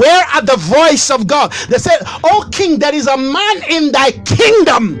 where are the voice of God? They said, "Oh King, there is a man in thy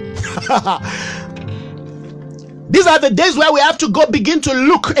kingdom." These are the days where we have to go begin to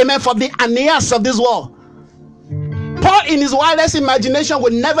look, amen, for the Aeneas of this world. Paul, in his wildest imagination,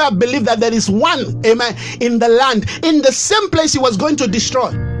 would never have believed that there is one, amen, in the land, in the same place he was going to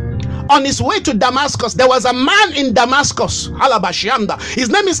destroy. On his way to Damascus, there was a man in Damascus, his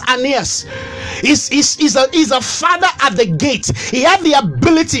name is Aeneas. He's a father at the gate. He had the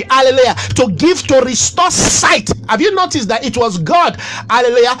ability, hallelujah, to restore sight. Have you noticed that it was God,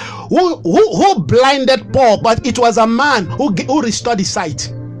 hallelujah, who blinded Paul, but it was a man who restored his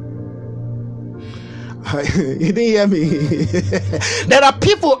sight? You didn't hear me. There are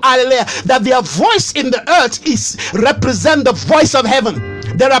people, hallelujah, that their voice in the earth represent the voice of heaven.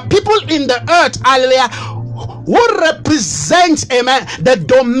 There are people in the earth, hallelujah, who represent, amen, the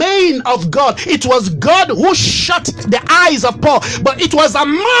domain of God. It was God who shut the eyes of Paul, but it was a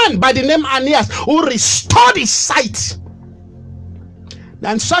man by the name Aeneas who restored his sight.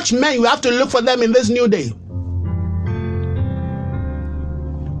 And such men, you have to look for them in this new day.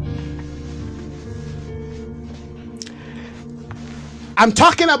 I'm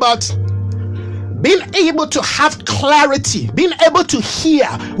talking about being able to have clarity, being able to hear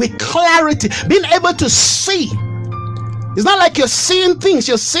with clarity, being able to see. It's not like you're seeing things,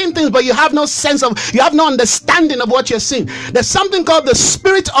 but you have no sense of, you have no understanding of what you're seeing. There's something called the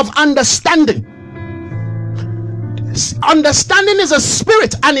spirit of understanding. Understanding is a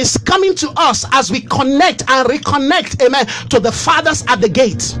spirit, and it's coming to us as we connect and reconnect, amen, to the fathers at the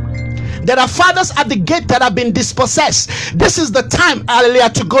gate. There are fathers at the gate that have been dispossessed. This is the time, hallelujah,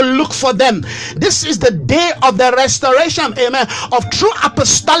 to go look for them. This is the day of the restoration, amen, of true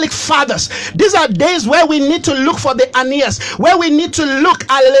apostolic fathers. These are days where we need to look for the Aeneas, where we need to look,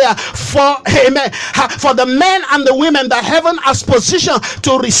 hallelujah, for, amen, for the men and the women that heaven has positioned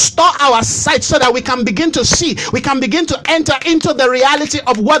to restore our sight, so that we can begin to see, we can begin to enter into the reality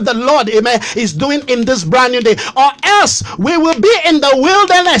of what the Lord, amen, is doing in this brand new day. Or else we will be in the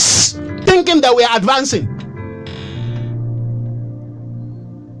wilderness thinking that we are advancing.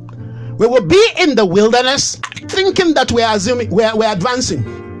 We will be in the wilderness thinking that we are we're advancing.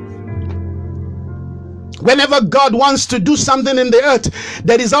 Whenever God wants to do something in the earth,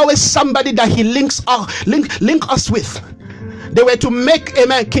 there is always somebody that he link us with. They were to make,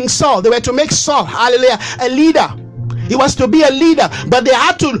 amen, King Saul, they were to make Saul, hallelujah, a leader. He was to be a leader, but they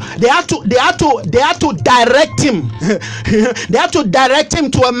had to direct him. They had to direct him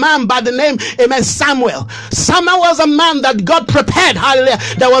to a man by the name, amen, Samuel. Samuel was a man that God prepared, hallelujah,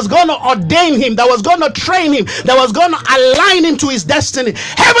 that was going to ordain him, that was going to train him, that was going to align him to his destiny.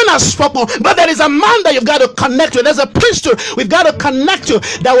 Heaven has spoken, but there is a man that you've got to connect with. There's a priesthood we've got to connect to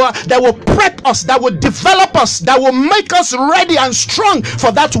that will prep us, that will develop us, that will make us ready and strong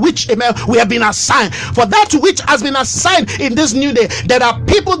for that which, amen, we have been assigned. For that which has been assigned in this new day. There are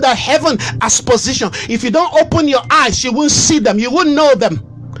people that heaven has positioned. If you don't open your eyes, you won't see them, you won't know them,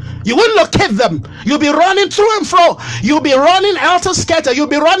 you won't locate them. You'll be running through and fro, you'll be running helter skelter, you'll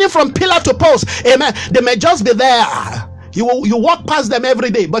be running from pillar to post, amen. They may just be there. You walk past them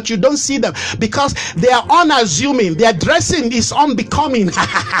every day, but you don't see them because they are unassuming. Their dressing is unbecoming.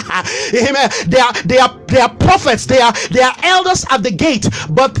 Amen. They are prophets. They are elders at the gate,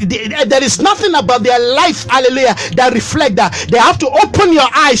 but there is nothing about their life, hallelujah, that reflect that. They have to open your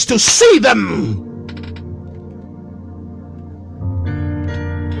eyes to see them.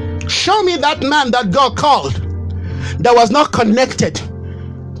 Show me that man that God called that was not connected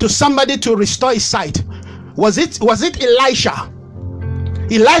to somebody to restore his sight. Was it Elisha?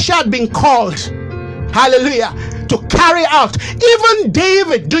 Elisha had been called, hallelujah, to carry out. Even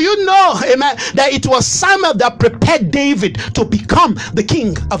David, do you know, amen, that it was Samuel that prepared David to become the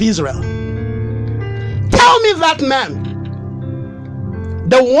king of Israel? Tell me that man,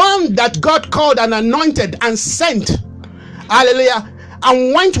 the one that God called and anointed and sent, hallelujah,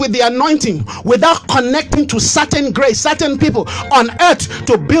 and went with the anointing without connecting to certain grace, certain people on earth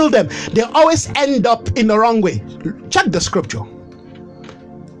to build them, they always end up in the wrong way. Check the scripture.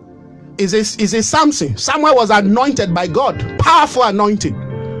 Is it Samson? Samuel was anointed by God, powerful anointing.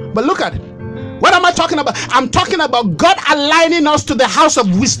 But look at it. What am I talking about? I'm talking about God aligning us to the house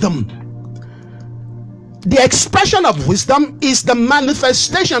of wisdom. The expression of wisdom is the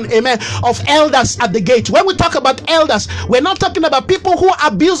manifestation, amen, of elders at the gate. When we talk about elders, we're not talking about people who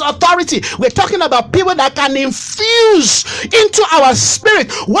abuse authority. We're talking about people that can infuse into our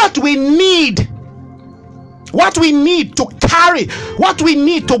spirit what we need to carry, what we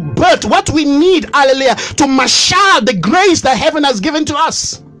need to birth, what we need, hallelujah, to marshal the grace that heaven has given to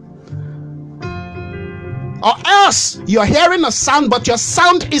us. Or else you're hearing a sound, but your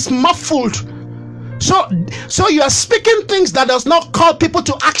sound is muffled. So you are speaking things that does not call people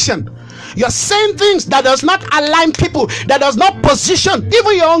to action. You're saying things that does not align people, that does not position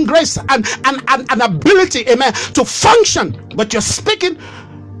even your own grace and ability, amen, to function. But you're speaking.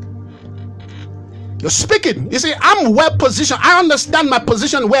 You see, I'm well positioned. I understand my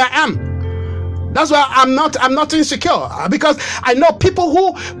position where I am. That's why I'm not insecure, because I know people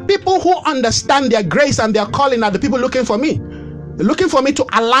who understand their grace and their calling are the people looking for me. Looking for me to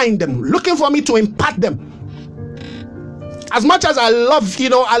align them, looking for me to impart them. As much as I love,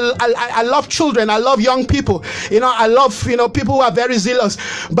 I love children, I love young people, I love, people who are very zealous,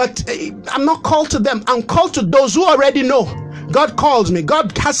 but I'm not called to them. I'm called to those who already know. God calls me.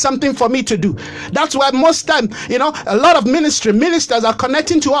 God has something for me to do. That's why most time, a lot of ministers are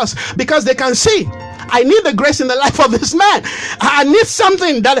connecting to us because they can see, I need the grace in the life of this man. I need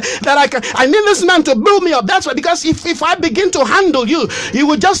something that I need this man to build me up. That's why, because if I begin to handle you, you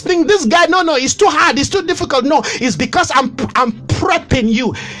will just think this guy, no, it's too hard, it's too difficult. No, it's because I'm prepping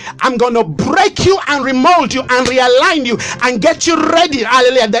you. I'm going to break you and remold you and realign you and get you ready.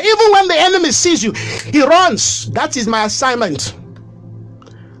 Hallelujah. That even when the enemy sees you, he runs. That is my assignment.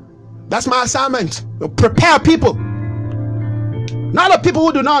 That's my assignment. Prepare people. Not the people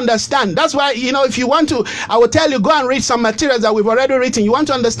who do not understand. That's why, if you want to, I will tell you, go and read some materials that we've already written. You want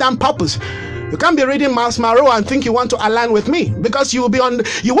to understand purpose. You can't be reading Miles Monroe and think you want to align with me, because you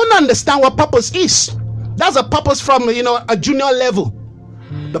won't understand what purpose is. That's a purpose from, a junior level.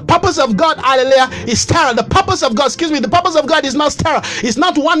 The purpose of God, hallelujah, is terror. The purpose of God, the purpose of God is not terror. It's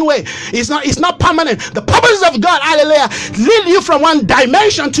not one way. It's not permanent. The purpose of God, hallelujah, lead you from one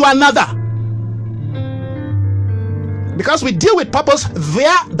dimension to another. Because we deal with purpose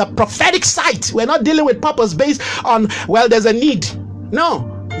via the prophetic side. We're not dealing with purpose based on, well, there's a need.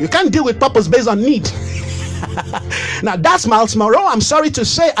 No, you can't deal with purpose based on need. Now that's Miles Monroe. I'm sorry to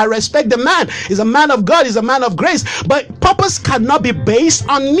say, I respect the man. He's a man of God, he's a man of grace. But purpose cannot be based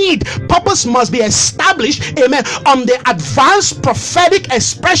on need. Purpose must be established, amen, on the advanced prophetic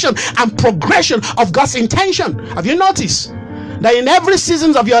expression and progression of God's intention. Have you noticed that in every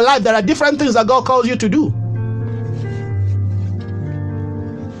season of your life there are different things that God calls you to do?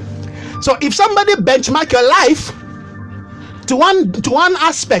 So if somebody benchmark your life to one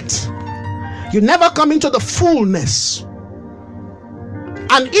aspect, you never come into the fullness.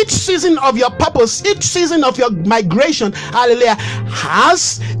 And each season of your purpose, each season of your migration, hallelujah,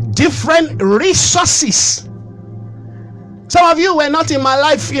 has different resources. Some of you were not in my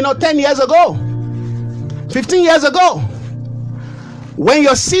life, 10 years ago, 15 years ago. When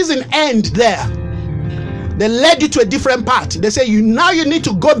your season ended there, they led you to a different path. They say now you need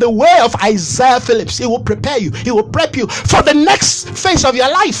to go the way of Isaiah Phillips. He will prepare you. He will prep you for the next phase of your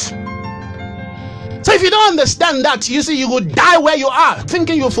life. So if you don't understand that, you see, you will die where you are,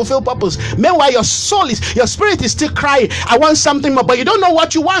 thinking you will fulfill purpose. Meanwhile, your spirit is still crying, I want something more, but you don't know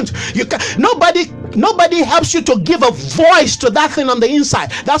what you want. Nobody helps you to give a voice to that thing on the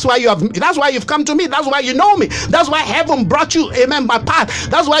inside. That's why you've come to me. That's why you know me. That's why heaven brought you, amen, by path.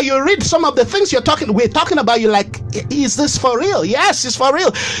 That's why you read some of the things we're talking about. You're like, is this for real? Yes, it's for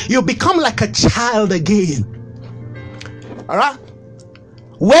real. You become like a child again. All right?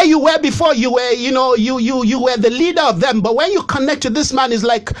 Where you were before, you were, you were the leader of them. But when you connect to this man, it's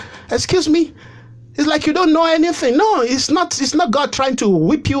like, excuse me, it's like you don't know anything. No, it's not God trying to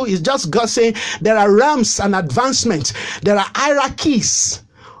whip you. It's just God saying there are realms and advancements. There are hierarchies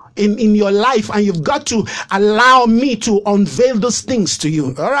in your life, and you've got to allow me to unveil those things to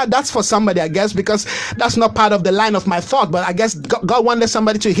you. All right, that's for somebody, I guess, because that's not part of the line of my thought. But I guess God wanted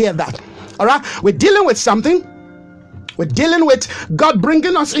somebody to hear that. All right, we're dealing with something. We're dealing with God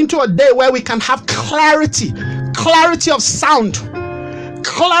bringing us into a day where we can have clarity of sound,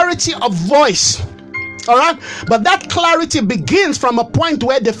 clarity of voice. All right, but that clarity begins from a point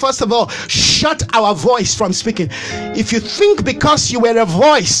where they first of all shut our voice from speaking. If you think because you were a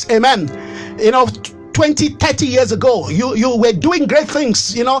voice, amen, 20, 30 years ago, you were doing great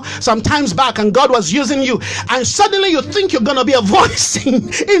things, some times back, and God was using you, and suddenly you think you're going to be a voice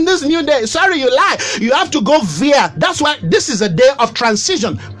in this new day. Sorry, you lie. You have to go via. That's why this is a day of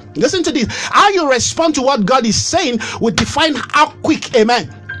transition. Listen to this. How you respond to what God is saying will define how quick,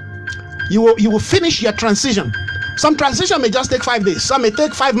 amen, you will finish your transition. Some transition may just take 5 days. Some may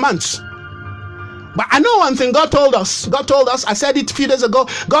take 5 months. But I know one thing God told us, I said it a few days ago,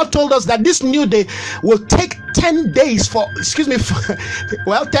 God told us that this new day will take 10 days 10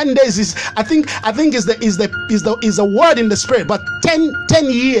 days is, I think is the word in the spirit, but 10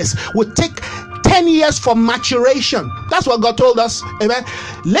 years will take 10 years for maturation. That's what God told us, amen,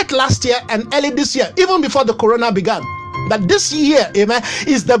 late last year and early this year, even before the corona began. That this year, amen,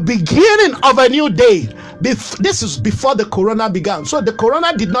 is the beginning of a new day. This is before the corona began. So the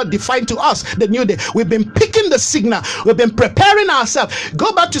corona did not define to us the new day. We've been picking the signal. We've been preparing ourselves.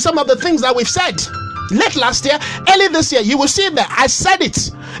 Go back to some of the things that we've said. Late last year, early this year, you will see that I said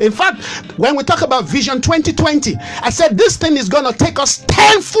it. In fact, when we talk about Vision 2020, I said this thing is going to take us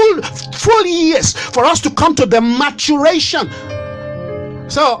 10 full years for us to come to the maturation.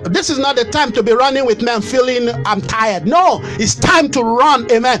 So this is not the time to be running with men feeling I'm tired. No, it's time to run,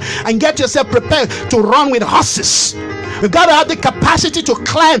 amen, and get yourself prepared to run with horses. We've got to have the capacity to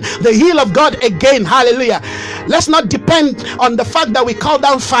climb the hill of God again. Hallelujah. Let's not depend on the fact that we call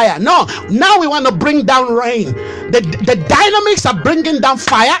down fire. No, now we want to bring down rain. The dynamics of bringing down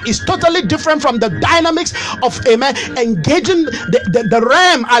fire is totally different from the dynamics of, amen, engaging the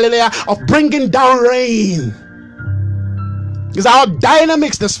realm, hallelujah, of bringing down rain. It's our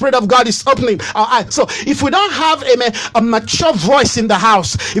dynamics. The Spirit of God is opening our eyes. So if we don't have, amen, a mature voice in the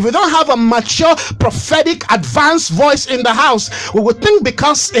house, if we don't have a mature prophetic advanced voice in the house, we will think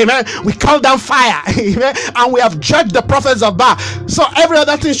because, amen, we call down fire, amen, and we have judged the prophets of Baal, so every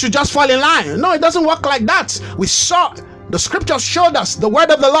other thing should just fall in line. No, it doesn't work like that. We saw, the scriptures showed us, the word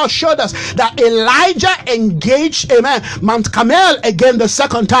of the Lord showed us that Elijah engaged, amen, Mount Carmel again the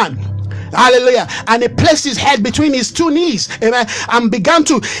second time. Hallelujah. And he placed his head between his two knees, amen, and began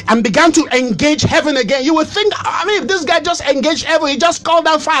to engage heaven again. You would think, I mean, if this guy just engaged heaven, he just called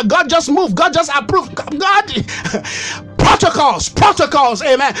down fire, God just moved, God just approved, God brought protocols,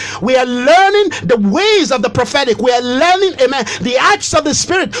 amen. We are learning the ways of the prophetic. We are learning, amen, the acts of the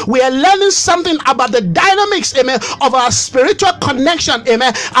Spirit. We are learning something about the dynamics, amen, of our spiritual connection,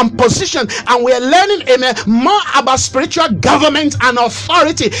 amen, and position. And we are learning, amen, more about spiritual government and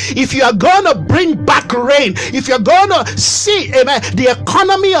authority. If you are going to bring back rain, if you're going to see, amen, the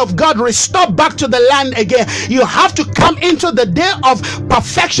economy of God restored back to the land again, you have to come into the day of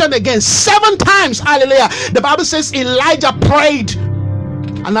perfection again. 7 times, hallelujah. The Bible says Elijah prayed,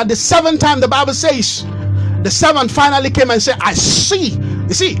 and at the 7th time, the Bible says the 7th finally came and said, I see.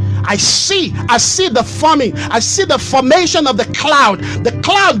 You see, I see the forming. I see the formation of the cloud. The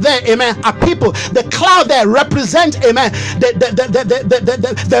cloud there, amen, are people. The cloud there represent, amen,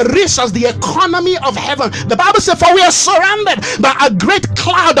 the resource, the economy of heaven. The Bible says, for we are surrounded by a great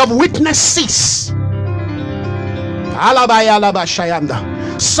cloud of witnesses.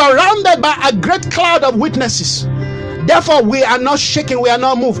 Surrounded by a great cloud of witnesses. Therefore, we are not shaken, we are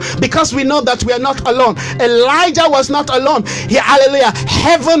not moved, because we know that we are not alone. Elijah was not alone. Hallelujah.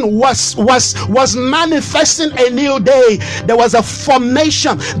 Heaven was manifesting a new day. There was a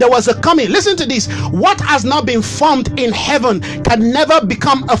formation, there was a coming. Listen to this. What has not been formed in heaven can never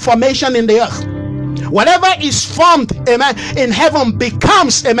become a formation in the earth. Whatever is formed, amen, in heaven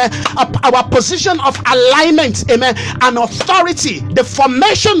becomes, amen, our position of alignment, amen, and authority. The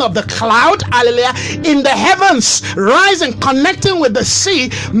formation of the cloud, hallelujah, in the heavens, rising, connecting with the sea,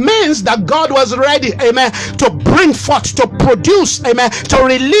 means that God was ready, amen, to bring forth, to produce, amen, to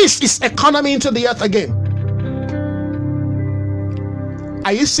release his economy into the earth again.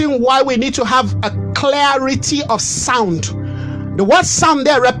 Are you seeing why we need to have a clarity of sound? The word sound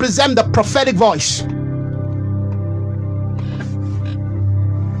there represents the prophetic voice.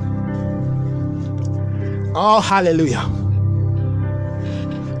 Oh, hallelujah.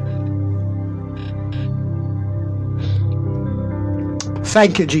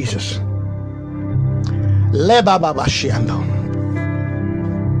 Thank you, Jesus. In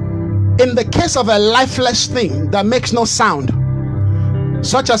the case of a lifeless thing that makes no sound,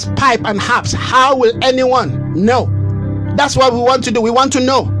 such as pipe and harps, how will anyone know? That's what we want to do. We want to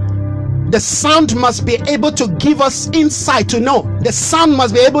know. The sound must be able to give us insight to know. The sound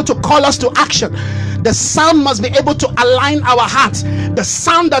must be able to call us to action. The sound must be able to align our hearts. The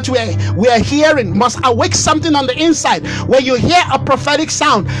sound that we are hearing must awake something on the inside. When you hear a prophetic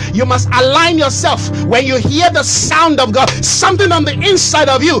sound, you must align yourself. When you hear the sound of God, something on the inside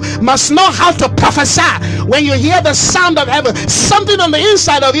of you must know how to prophesy. When you hear the sound of heaven, something on the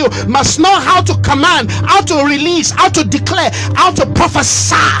inside of you must know how to command, how to release, how to declare, how to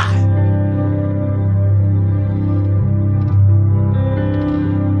prophesy.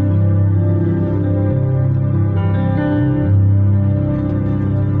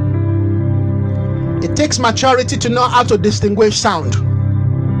 It takes maturity to know how to distinguish sound.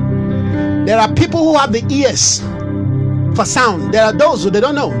 There are people who have the ears for sound. There are those who they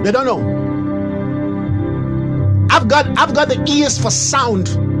don't know. I've got the ears for sound.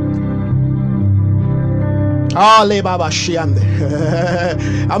 Oh, le baba shiande.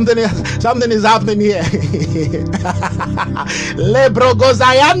 Something is happening here. Le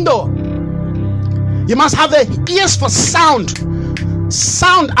brogozayando. You must have the ears for sound.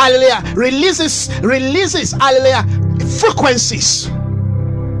 Sound, hallelujah, releases, hallelujah, frequencies.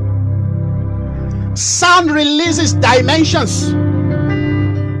 Sound releases dimensions.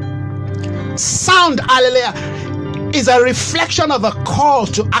 Sound, hallelujah, is a reflection of a call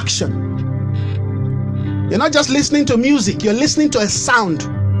to action. You're not just listening to music, you're listening to a sound.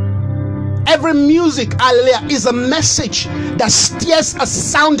 Every music, hallelujah, is a message that steers a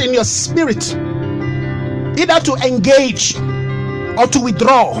sound in your spirit, either to engage or to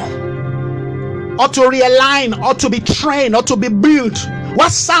withdraw, or to realign, or to be trained, or to be built.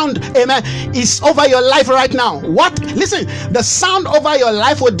 What sound, amen, is over your life right now? Listen, the sound over your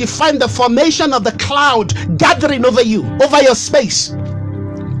life will define the formation of the cloud gathering over you, over your space.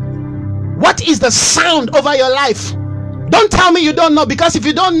 What is the sound over your life? Don't tell me you don't know, because if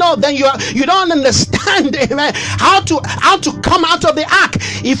you don't know, then you don't understand, amen, how to come out of the ark.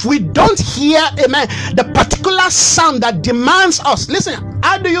 If we don't hear, amen, the particular sound that demands us. Listen,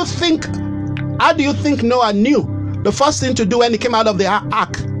 how do you think Noah knew the first thing to do when he came out of the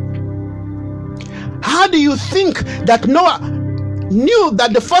ark? How do you think that Noah knew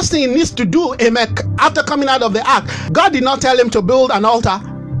that the first thing he needs to do, amen, after coming out of the ark? God did not tell him to build an altar.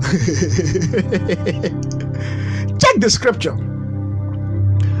 Check the scripture.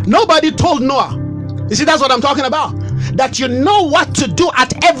 Nobody told Noah. You see, that's what I'm talking about. That you know what to do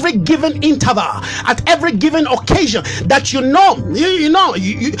at every given interval, at every given occasion. That you're no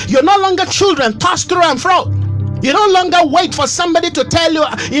longer children tossed through and fro. You no longer wait for somebody to tell you,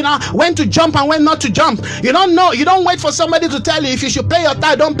 when to jump and when not to jump. You don't know. You don't wait for somebody to tell you if you should pay your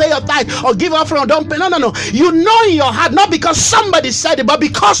tithe, don't pay your tithe, or give offering, or don't pay. No. You know in your heart, not because somebody said it, but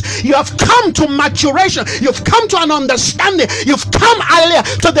because you have come to maturation. You've come to an understanding. You've come earlier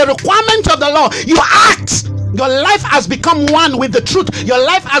to the requirements of the law. You act. Your life has become one with the truth. Your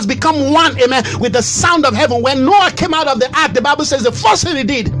life has become one, amen, with the sound of heaven. When Noah came out of the ark, the Bible says the first thing he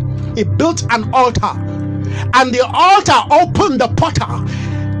did, he built an altar. And the altar opened the potter.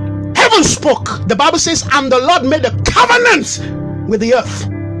 Heaven spoke. The Bible says, and the Lord made a covenant with the earth.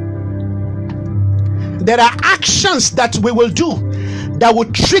 There are actions that we will do that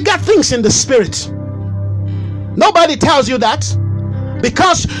will trigger things in the spirit. Nobody tells you that,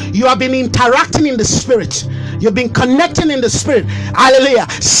 because you have been interacting in the spirit. You've been connecting in the spirit. Hallelujah.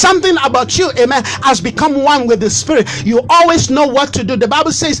 Something about you, amen, has become one with the spirit. You always know what to do. The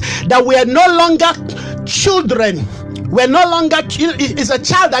Bible says that we are no longer children. We're no longer, it's a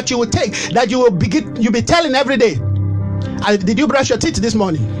child that you will take, that you'll be telling every day, did you brush your teeth this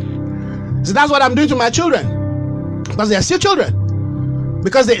morning? So that's what I'm doing to my children, because they are still children,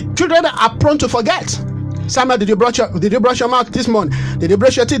 because the children are prone to forget. Samuel, did you brush your mouth this morning? Did you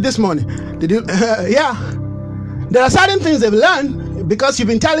brush your teeth this morning? Did you yeah. There are certain things they've learned because you've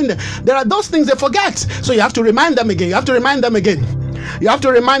been telling them. There are those things they forget, so you have to remind them again. You have to remind them again. You have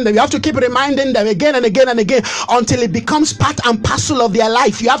to remind them. You have to keep reminding them again and again and again until it becomes part and parcel of their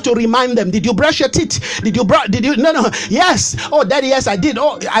life. You have to remind them. Did you brush your teeth? No. Yes. Oh, Daddy, yes, I did.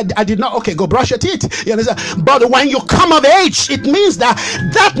 Oh, I did not. Okay, go brush your teeth. You understand? But when you come of age, it means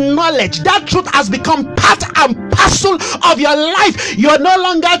that knowledge, that truth has become part and parcel of your life. You're no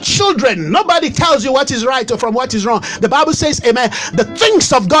longer children. Nobody tells you what is right or from what is wrong. The Bible says, amen, the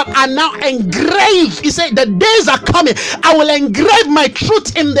things of God are now engraved. He said, the days are coming. I will engrave my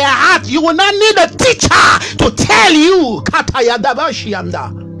truth in their heart. You will not need a teacher to tell you.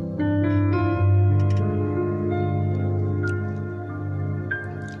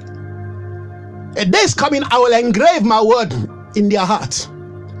 A day is coming, I will engrave my word in their heart.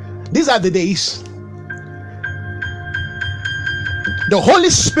 These are the days. The Holy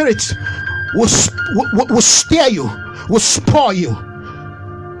Spirit will steer you, will spur you.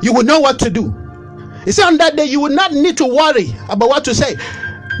 You will know what to do. You see, on that day, you will not need to worry about what to say.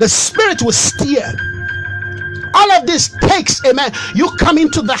 The Spirit will steer. All of this takes, amen, you come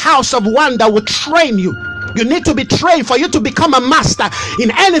into the house of one that will train you. You need to be trained. For you to become a master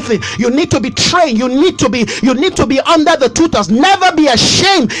in anything, you need to be trained. You need to be under the tutors. Never be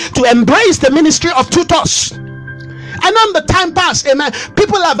ashamed to embrace the ministry of tutors. And on the time past, amen,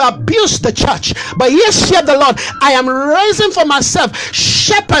 people have abused the church, but yes, said the Lord, I am raising for myself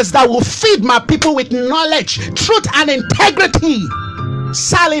shepherds that will feed my people with knowledge, truth, and integrity.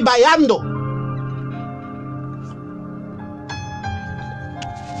 Sali Bayando.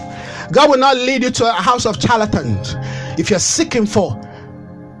 God will not lead you to a house of charlatans. If you're seeking for,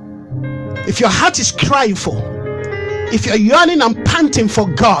 if your heart is crying for, if you're yearning and panting for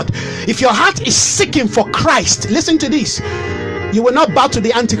God, if your heart is seeking for Christ, listen to this, you will not bow to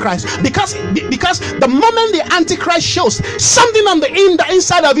the Antichrist, because the moment the Antichrist shows something on the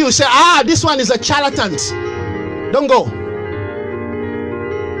inside of you, say, this one is a charlatan. Don't go.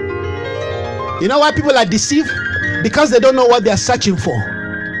 You know why people are deceived? Because they don't know what they are searching for.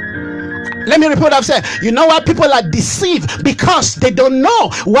 Let me repeat what I've said. You know why people are deceived? Because they don't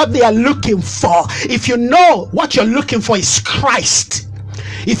know what they are looking for. If you know what you're looking for is Christ,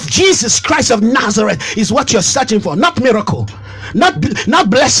 if Jesus Christ of Nazareth is what you're searching for, not miracle, not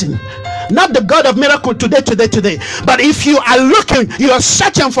blessing, not the God of miracle today, but if you are looking, you are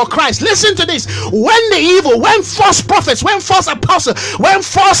searching for Christ. Listen to this. When the evil, when false prophets, when false apostles, when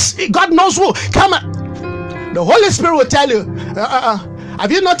false God knows who come, the Holy Spirit will tell you, have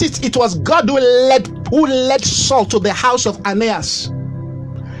you noticed it was God who led Saul to the house of Ananias?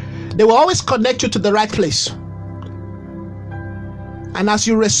 They will always connect you to the right place. And as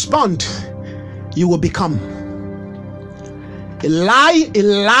you respond, you will become.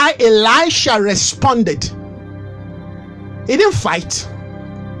 Elisha responded. He didn't fight.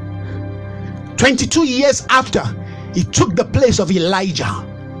 22 years after, he took the place of Elijah.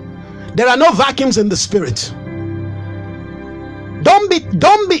 There are no vacuums in the spirit. Don't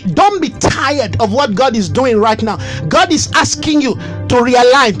be tired of what God is doing right now. God is asking you to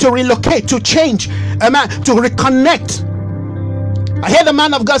realign, to relocate, to change, amen, to reconnect. I hear the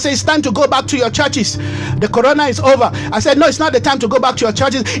man of God say it's time to go back to your churches. The corona is over. I said, no, it's not the time to go back to your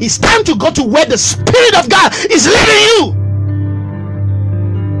churches. It's time to go to where the Spirit of God is leading you.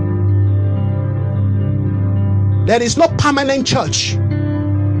 There is no permanent church.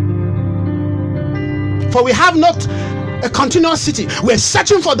 For we have not a continuous city. We're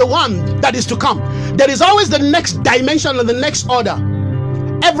searching for the one that is to come. There is always the next dimension and the next order.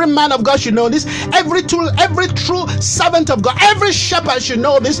 Every man of God should know this. Every true servant of God, every shepherd should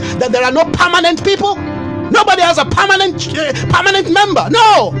know this, that there are no permanent people. Nobody has a permanent member.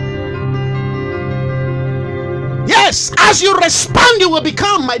 No. Yes, as you respond, you will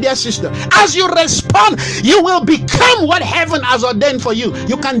become, my dear sister. As you respond, you will become what heaven has ordained for you.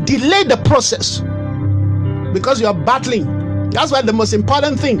 You can delay the process because you are battling. That's why the most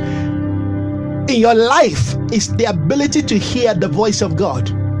important thing in your life is the ability to hear the voice of God.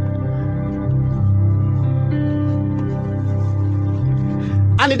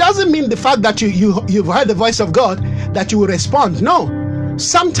 And it doesn't mean the fact that you've heard the voice of God that you will respond. No.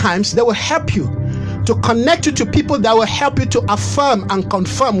 Sometimes they will help you to connect you to people that will help you to affirm and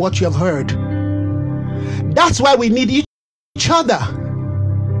confirm what you have heard. That's why we need each other.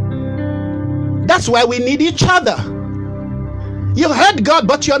 That's why we need each other. You've heard God,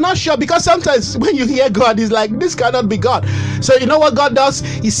 but you're not sure, because sometimes when you hear God, it's like, this cannot be God. So you know what God does?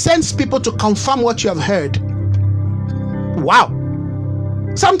 He sends people to confirm what you have heard. Wow.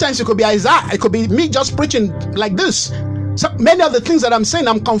 Sometimes it could be Isaiah. It could be me just preaching like this. So many of the things that I'm saying,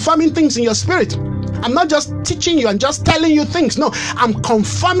 I'm confirming things in your spirit. I'm not just teaching you and just telling you things. No, I'm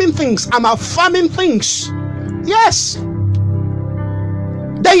confirming things. I'm affirming things. Yes.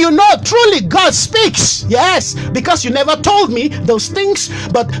 Then you know truly God speaks. Yes, because you never told me those things,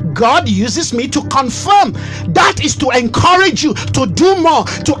 but God uses me to confirm. That is to encourage you to do more,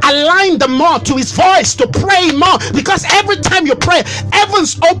 to align the more to his voice, to pray more, because every time you pray,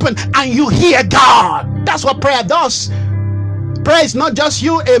 heavens open and you hear God. That's what prayer does. Prayer is not just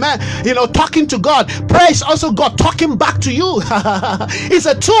you, amen, talking to God. Prayer is also God talking back to you. It's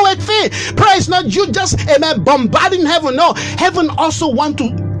a two-way thing. Prayer is not you just, amen, bombarding heaven. No, heaven also want to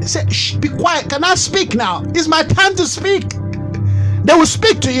say, shh, be quiet. Can I speak now? It's my time to speak. They will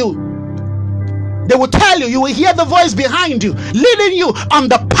speak to you. They will tell you. You will hear the voice behind you, leading you on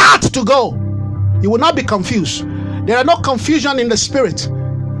the path to go. You will not be confused. There are no confusion in the spirit.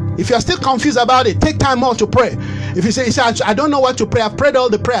 If you are still confused about it, take time out to pray. If you say, I don't know what to pray, I've prayed all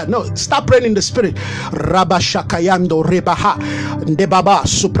the prayer. No, start praying in the spirit. Rabashakayando rebaha ndebaba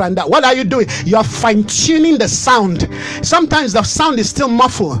supranda. What are you doing? You are fine-tuning the sound. Sometimes the sound is still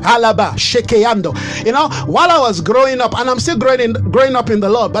muffled. Halaba shekeyando. While I was growing up, and I'm still growing up in the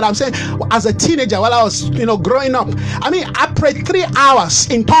Lord, but I'm saying as a teenager, while I was growing up, I prayed 3 hours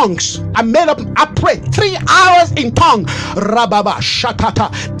in tongues. I prayed 3 hours in tongue. Rababa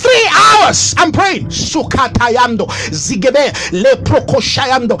shatata. 3 hours I'm praying. Sukatayando zigebe le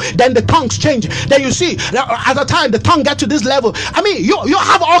prokoshayando. Then the tongues change. Then you see at the time the tongue get to this level. You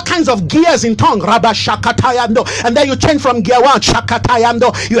have all kinds of gears in tongue. Rabba shakatayando. And then you change from gear 1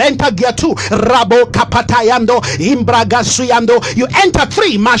 shakatayando. You enter gear 2 rabo kapatayando imbragasuyando. You enter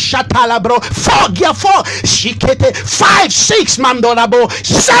 3 mashatala bro. 4 gear 4 shikete. 5 6 mando rabo.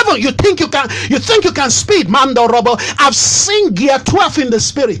 7 you think you can speed mando rabo. I've seen gear 12 in the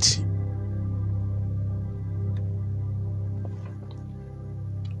spirit.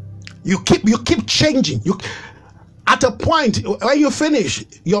 You keep changing. At a point when you finish,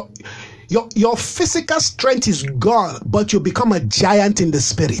 your physical strength is gone, but you become a giant in the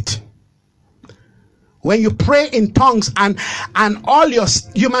spirit. When you pray in tongues and all your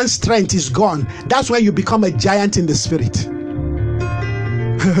human strength is gone, that's when you become a giant in the spirit.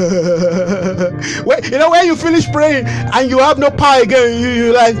 When you finish praying and you have no power again,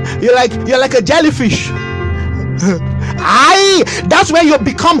 you're like a jellyfish. That's where you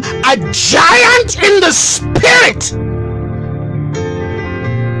become a giant in the spirit.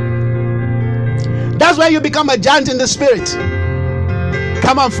 That's where you become a giant in the spirit.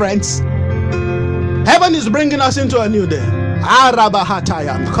 Come on, friends. Heaven is bringing us into a new day.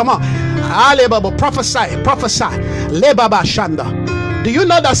 Come on. Prophesy. Lebaba Shanda. Do you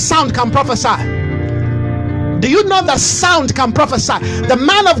know that sound can prophesy? Do you know that sound can prophesy? The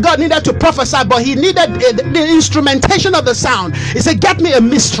man of God needed to prophesy, but he needed the instrumentation of the sound. He said, get me a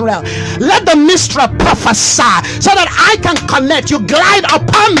minstrel. Let the minstrel prophesy so that I can connect. You glide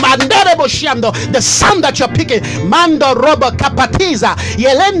upon the sound that you're picking. Mando robo kapatiza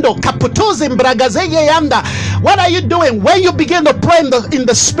yelendo kaputuzim bragazeye yanda. What are you doing? When you begin to pray in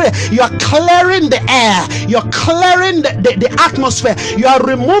the spirit, you are clearing the air, you're clearing the atmosphere, you are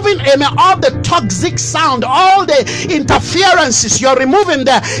removing, amen, all the toxic sound, all the interferences, you're removing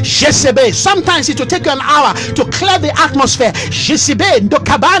the Jezebel. Sometimes it will take you an hour to clear the atmosphere, Jezebel,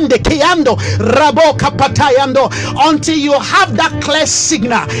 Dokabande, Kiando, Rabo Kapatayando, until you have that clear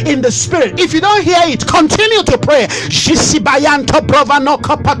signal in the spirit. If you don't hear it, continue to pray.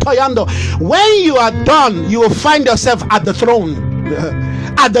 When you are done, you will find yourself at the throne,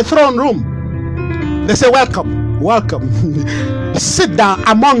 at the throne room. They say, welcome, welcome. Sit down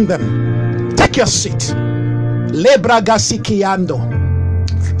among them. Take your seat.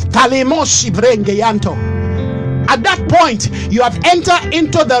 At that point, you have entered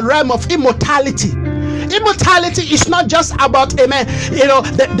into the realm of immortality. Immortality is not just about, amen,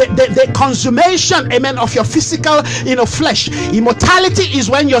 the consummation, amen, of your physical, flesh. Immortality is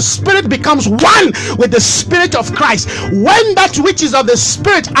when your spirit becomes one with the spirit of Christ. When that which is of the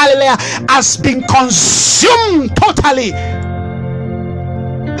spirit, hallelujah, has been consumed totally.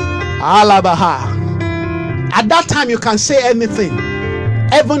 Alabaha. At that time, you can say anything.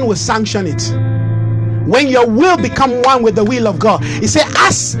 Heaven will sanction it. When your will become one with the will of God, he said,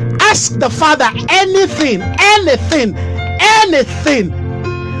 ask the Father anything.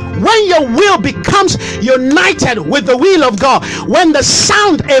 When your will becomes united with the will of God, when the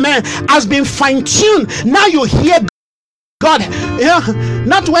sound, amen, has been fine-tuned, now you hear God.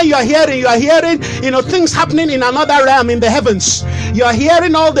 Not when you are hearing, things happening in another realm in the heavens. You are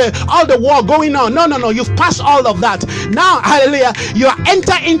hearing all the war going on. No, you've passed all of that. Now, hallelujah, you are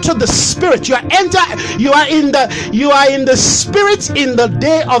enter into the spirit. You are in the spirit in the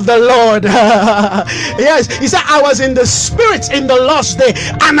day of the Lord. Yes, he said, I was in the spirit in the last day,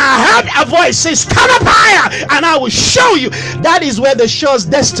 and I heard a voice says, come up higher, and I will show you. That is where they show us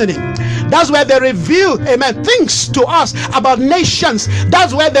destiny. That's where they reveal, amen, things to us about nations.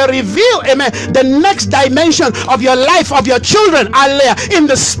 That's where they reveal, amen, the next dimension of your life, of your children. Hallelujah. In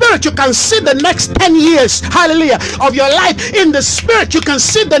the spirit, you can see the next 10 years, hallelujah, of your life. In the spirit, you can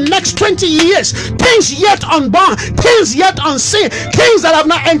see the next 20 years. Things yet unborn, things yet unseen, things that have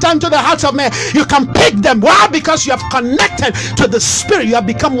not entered into the hearts of men. You can pick them. Why? Because you have connected to the spirit. You have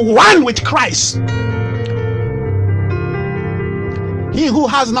become one with Christ. He who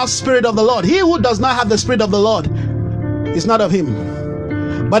has not spirit of the Lord, he who does not have the spirit of the Lord, is not of him.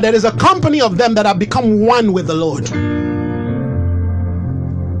 But there is a company of them that have become one with the Lord.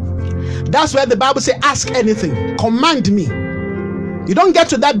 That's where the Bible says, ask anything, command me. You don't get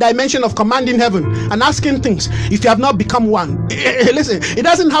to that dimension of commanding heaven and asking things if you have not become one. Listen, it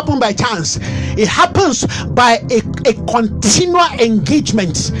doesn't happen by chance. It happens by a continual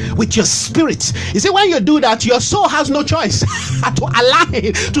engagement with your spirit. You see, when you do that, your soul has no choice to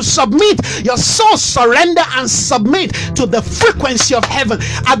align, to submit. Your soul surrender and submit to the frequency of heaven.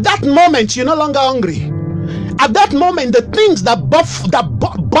 At that moment, you're no longer hungry. At that moment, the things that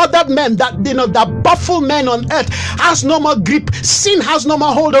bothered men, that baffle men on earth, has no more grip. Sin has no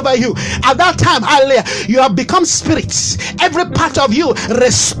more hold over you. At that time, hallelujah, you have become spirits. Every part of you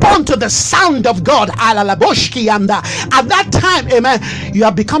respond to the sound of God. At that time, amen, you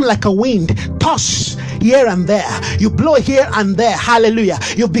have become like a wind, toss here and there. You blow here and there. Hallelujah.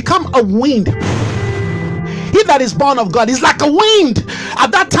 You become a wind. He that is born of God is like a wind.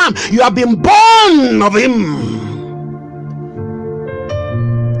 At that time, you have been born of him.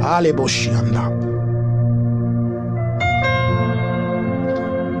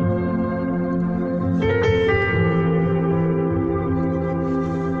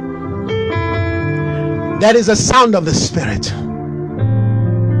 There is a sound of the Spirit.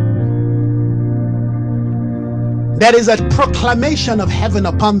 There is a proclamation of heaven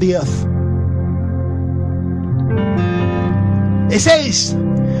upon the earth. It says,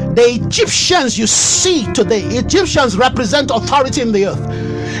 the Egyptians you see today, Egyptians represent authority in the earth.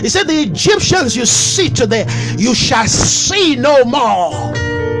 He said, the Egyptians you see today, you shall see no more.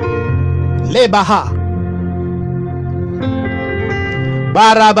 Lebaha.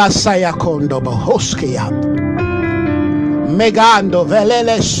 Barabasaya kondo bohoskia. Megando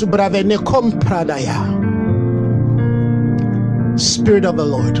velele subravene compradaya. Spirit of the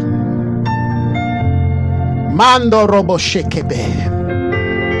Lord. Mando robo shekebe.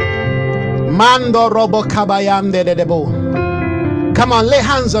 Mando robo kabayande de debo. Come on, lay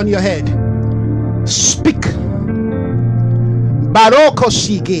hands on your head. Speak. Baroko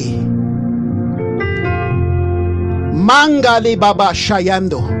sige. Mangali baba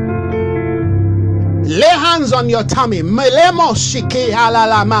shayando. Lay hands on your tummy. Melemo shike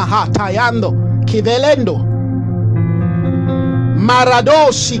alala mahatayando. Kivelendo.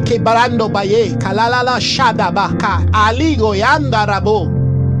 Maradosi ke barando baye kalalala shada baka aligo yanda rabo.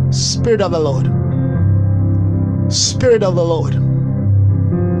 Spirit of the Lord. Spirit of the Lord.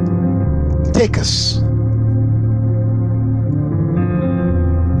 Take us.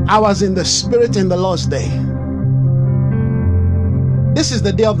 I was in the Spirit in the Lord's day. This is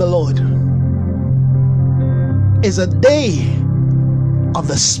the day of the Lord. It's a day of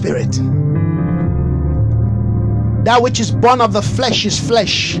the Spirit. That which is born of the flesh is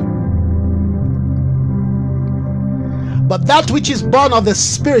flesh, but that which is born of the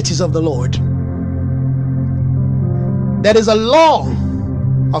Spirit is of the Lord. There is a law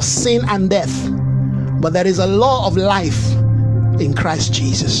of sin and death, but there is a law of life in Christ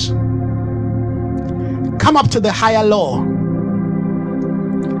Jesus. Come up to the higher law.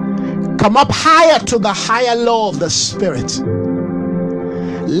 Come up higher to the higher law of the Spirit.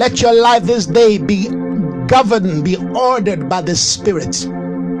 Let your life this day be governed, be ordered by the Spirit.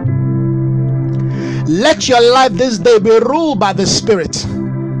 Let your life this day be ruled by the Spirit.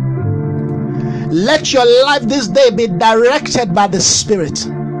 Let your life this day be directed by the Spirit.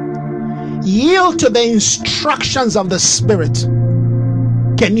 Yield to the instructions of the Spirit.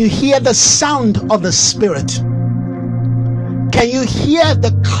 Can you hear the sound of the Spirit? Can you hear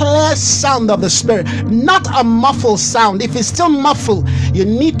the clear sound of the Spirit? Not a muffled sound. If it's still muffled, you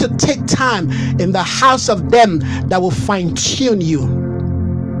need to take time in the house of them that will fine-tune you.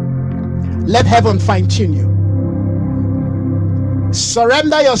 Let heaven fine-tune you.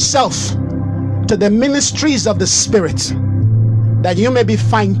 Surrender yourself to the ministries of the Spirit, that you may be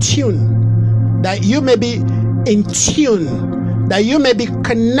fine-tuned, that you may be in tune, that you may be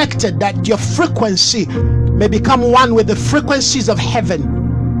connected, that your frequency may become one with the frequencies of heaven.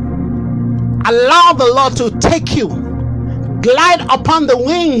 Allow the Lord to take you, glide upon the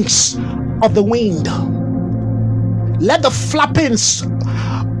wings of the wind. Let the flappings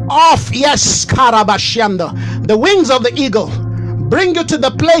of, yes, Karabashanda, the wings of the eagle, bring you to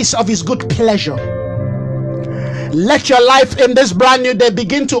the place of his good pleasure. Let your life in this brand new day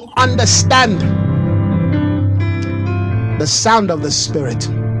begin to understand the sound of the Spirit.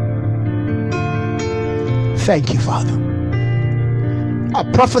 Thank you, Father. I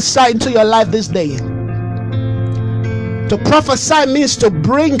prophesy into your life this day. To prophesy means to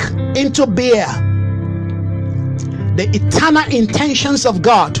bring into bear the eternal intentions of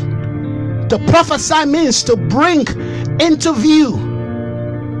God. To prophesy means to bring into view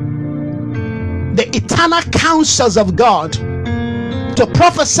the eternal counsels of God. To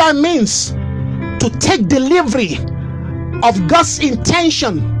prophesy means to take delivery of God's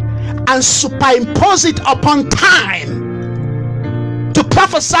intention and superimpose it upon time. To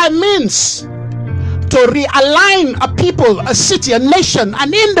prophesy means to realign a people, a city, a nation,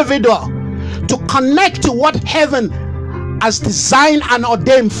 an individual to connect to what heaven has designed and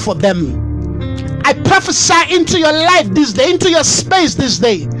ordained for them. I prophesy into your life this day, into your space this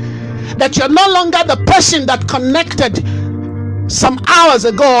day, that you're no longer the person that connected some hours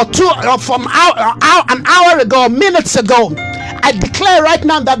ago or two, or from an hour ago, minutes ago. I declare right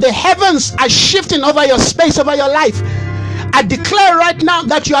now that the heavens are shifting over your space, over your life. I declare right now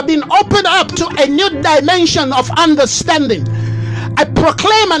that you have been opened up to a new dimension of understanding. I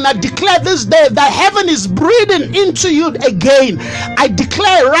proclaim and I declare this day that heaven is breathing into you again. I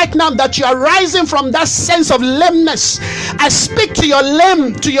declare right now that you are rising from that sense of lameness. I speak to your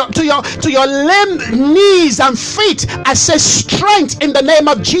lame, to your lame knees and feet. I say strength in the name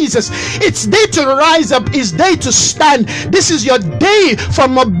of Jesus. It's day to rise up. It's day to stand. This is your day for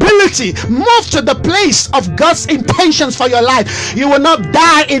mobility. Move to the place of God's intentions for your life. You will not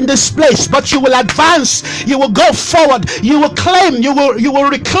die in this place, but you will advance. You will go forward. You will claim. You will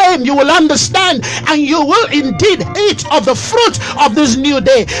reclaim, you will understand, and you will indeed eat of the fruit of this new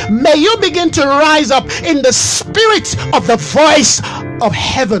day. May you begin to rise up in the spirit of the voice of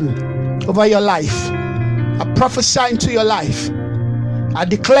heaven over your life. I prophesy into your life. I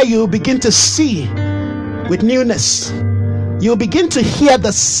declare you will begin to see with newness. You will begin to hear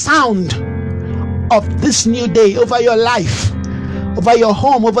the sound of this new day over your life, over your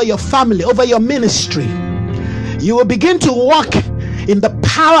home, over your family, over your ministry. You will begin to walk in the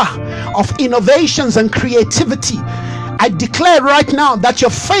power of innovations and creativity. I declare right now that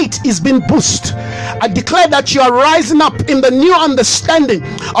your faith is being boosted. I declare that you are rising up in the new understanding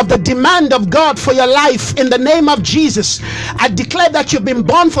of the demand of God for your life in the name of Jesus. I declare that you've been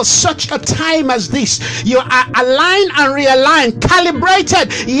born for such a time as this. You are aligned and realigned,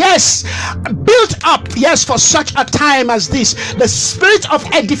 calibrated, yes, built up, yes, for such a time as this. The spirit of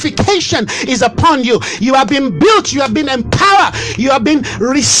edification is upon you. You have been built, you have been empowered, you have been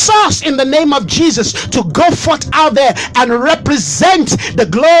resourced in the name of Jesus to go forth out there and represent the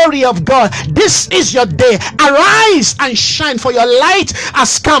glory of God. This is your day. Arise and shine, for your light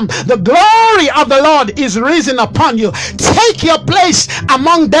has come. The glory of the Lord is risen upon you. Take your place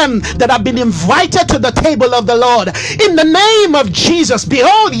among them that have been invited to the table of the Lord. In the name of Jesus,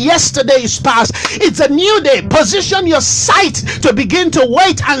 behold, yesterday is past. It's a new day. Position your sight to begin to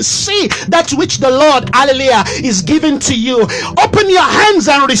wait and see that which the Lord, hallelujah, is giving to you. Open your hands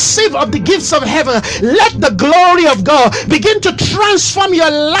and receive of the gifts of heaven. Let the glory of God begin to transform your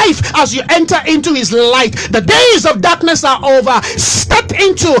life as you enter into his light. The days of darkness are over. Step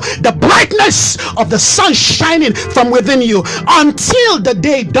into the brightness of the sun shining from within you until the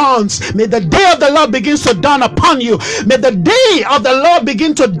day dawns. May the day of the Lord begins to dawn upon you. May the day of the Lord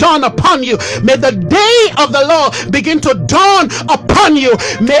begin to dawn upon you. May the day of the Lord begin to dawn upon you.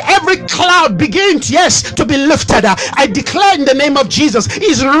 May every cloud begin, yes, to be lifted. I declare in the name of Jesus,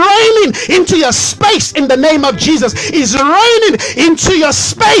 is raining into your space in the name of Jesus. Is raining into your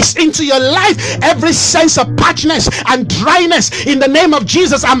space, into your life. Every sense of parchness and dryness in the name of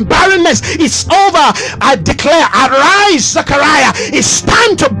Jesus and barrenness is over. I declare, arise, Zechariah. It's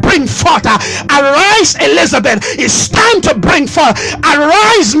time to bring forth. Arise, Elizabeth. It's time to bring forth.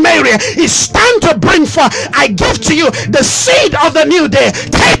 Arise, Mary. It's time to bring forth. I give to you the seed of the new day.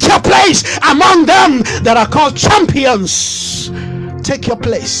 Take your place among them that are called champions. Take your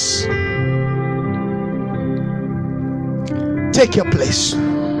place. Take your place.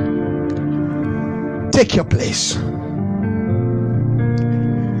 Take your place.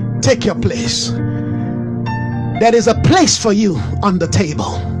 Take your place. There is a place for you on the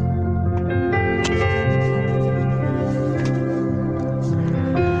table.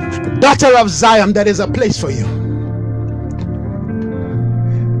 Daughter of Zion, there is a place for you.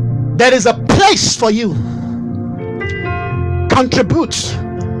 There is a place for you. Contribute.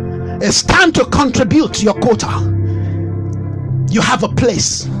 It's time to contribute your quota. You have a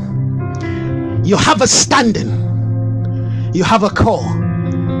place. You have a standing. You have a call.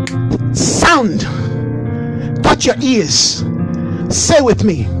 Sound. Touch your ears. Say with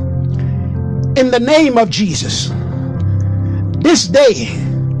me, in the name of Jesus, this day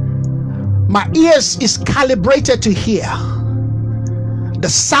my ears is calibrated to hear the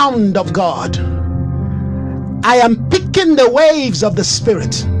sound of God. I am picking the waves of the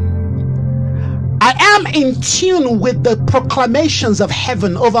Spirit. I am in tune with the proclamations of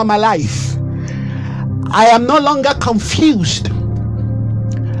heaven over my life. I am no longer confused.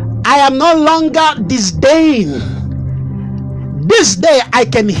 I am no longer disdain. This day I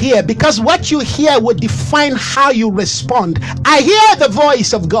can hear, because what you hear will define how you respond. I hear the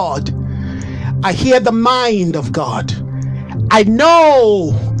voice of God. I hear the mind of God. I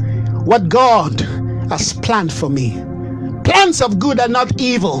know what God has planned for me. Plans of good and not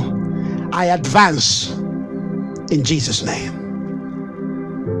evil. I advance in Jesus' name.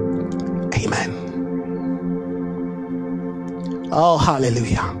 Amen. Oh,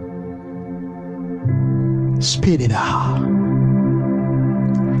 hallelujah. Spirit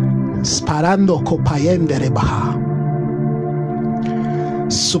sparando copaiendere baha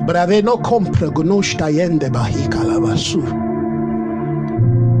subraveno compra gunoshta yende bahi kalabasu.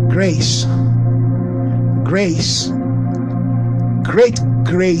 Grace, grace, great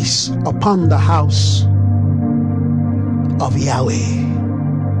grace upon the house of Yahweh.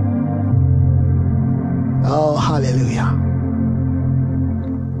 Oh, hallelujah.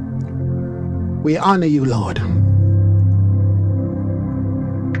 We honor you, Lord.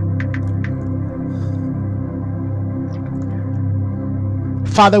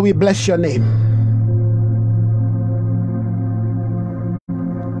 Father, we bless your name.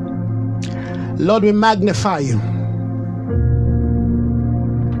 Lord, we magnify you.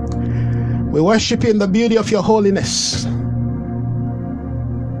 We worship you in the beauty of your holiness.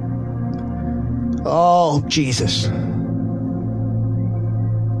 Oh, Jesus.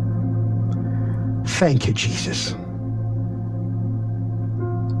 Thank you, Jesus.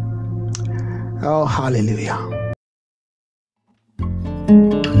 Oh, hallelujah.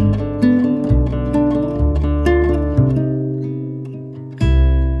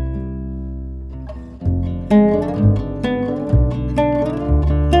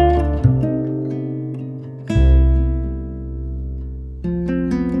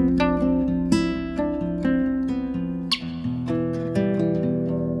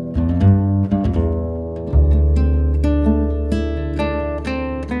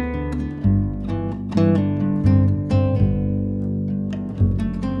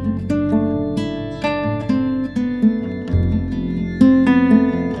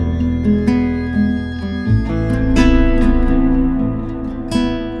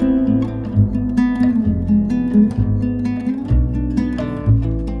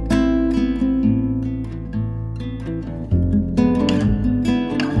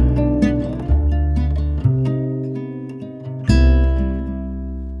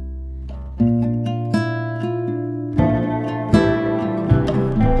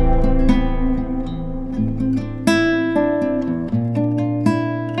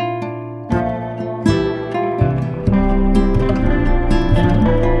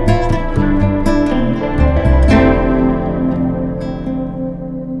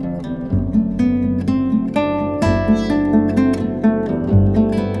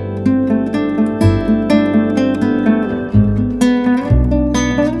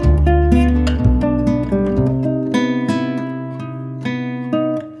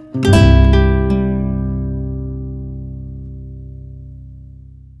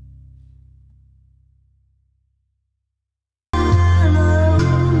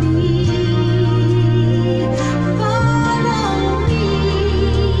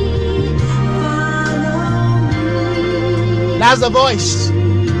 That's the voice.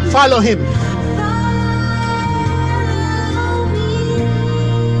 Follow him.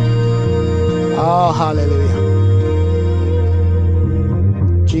 Oh, hallelujah.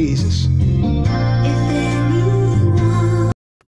 Jesus.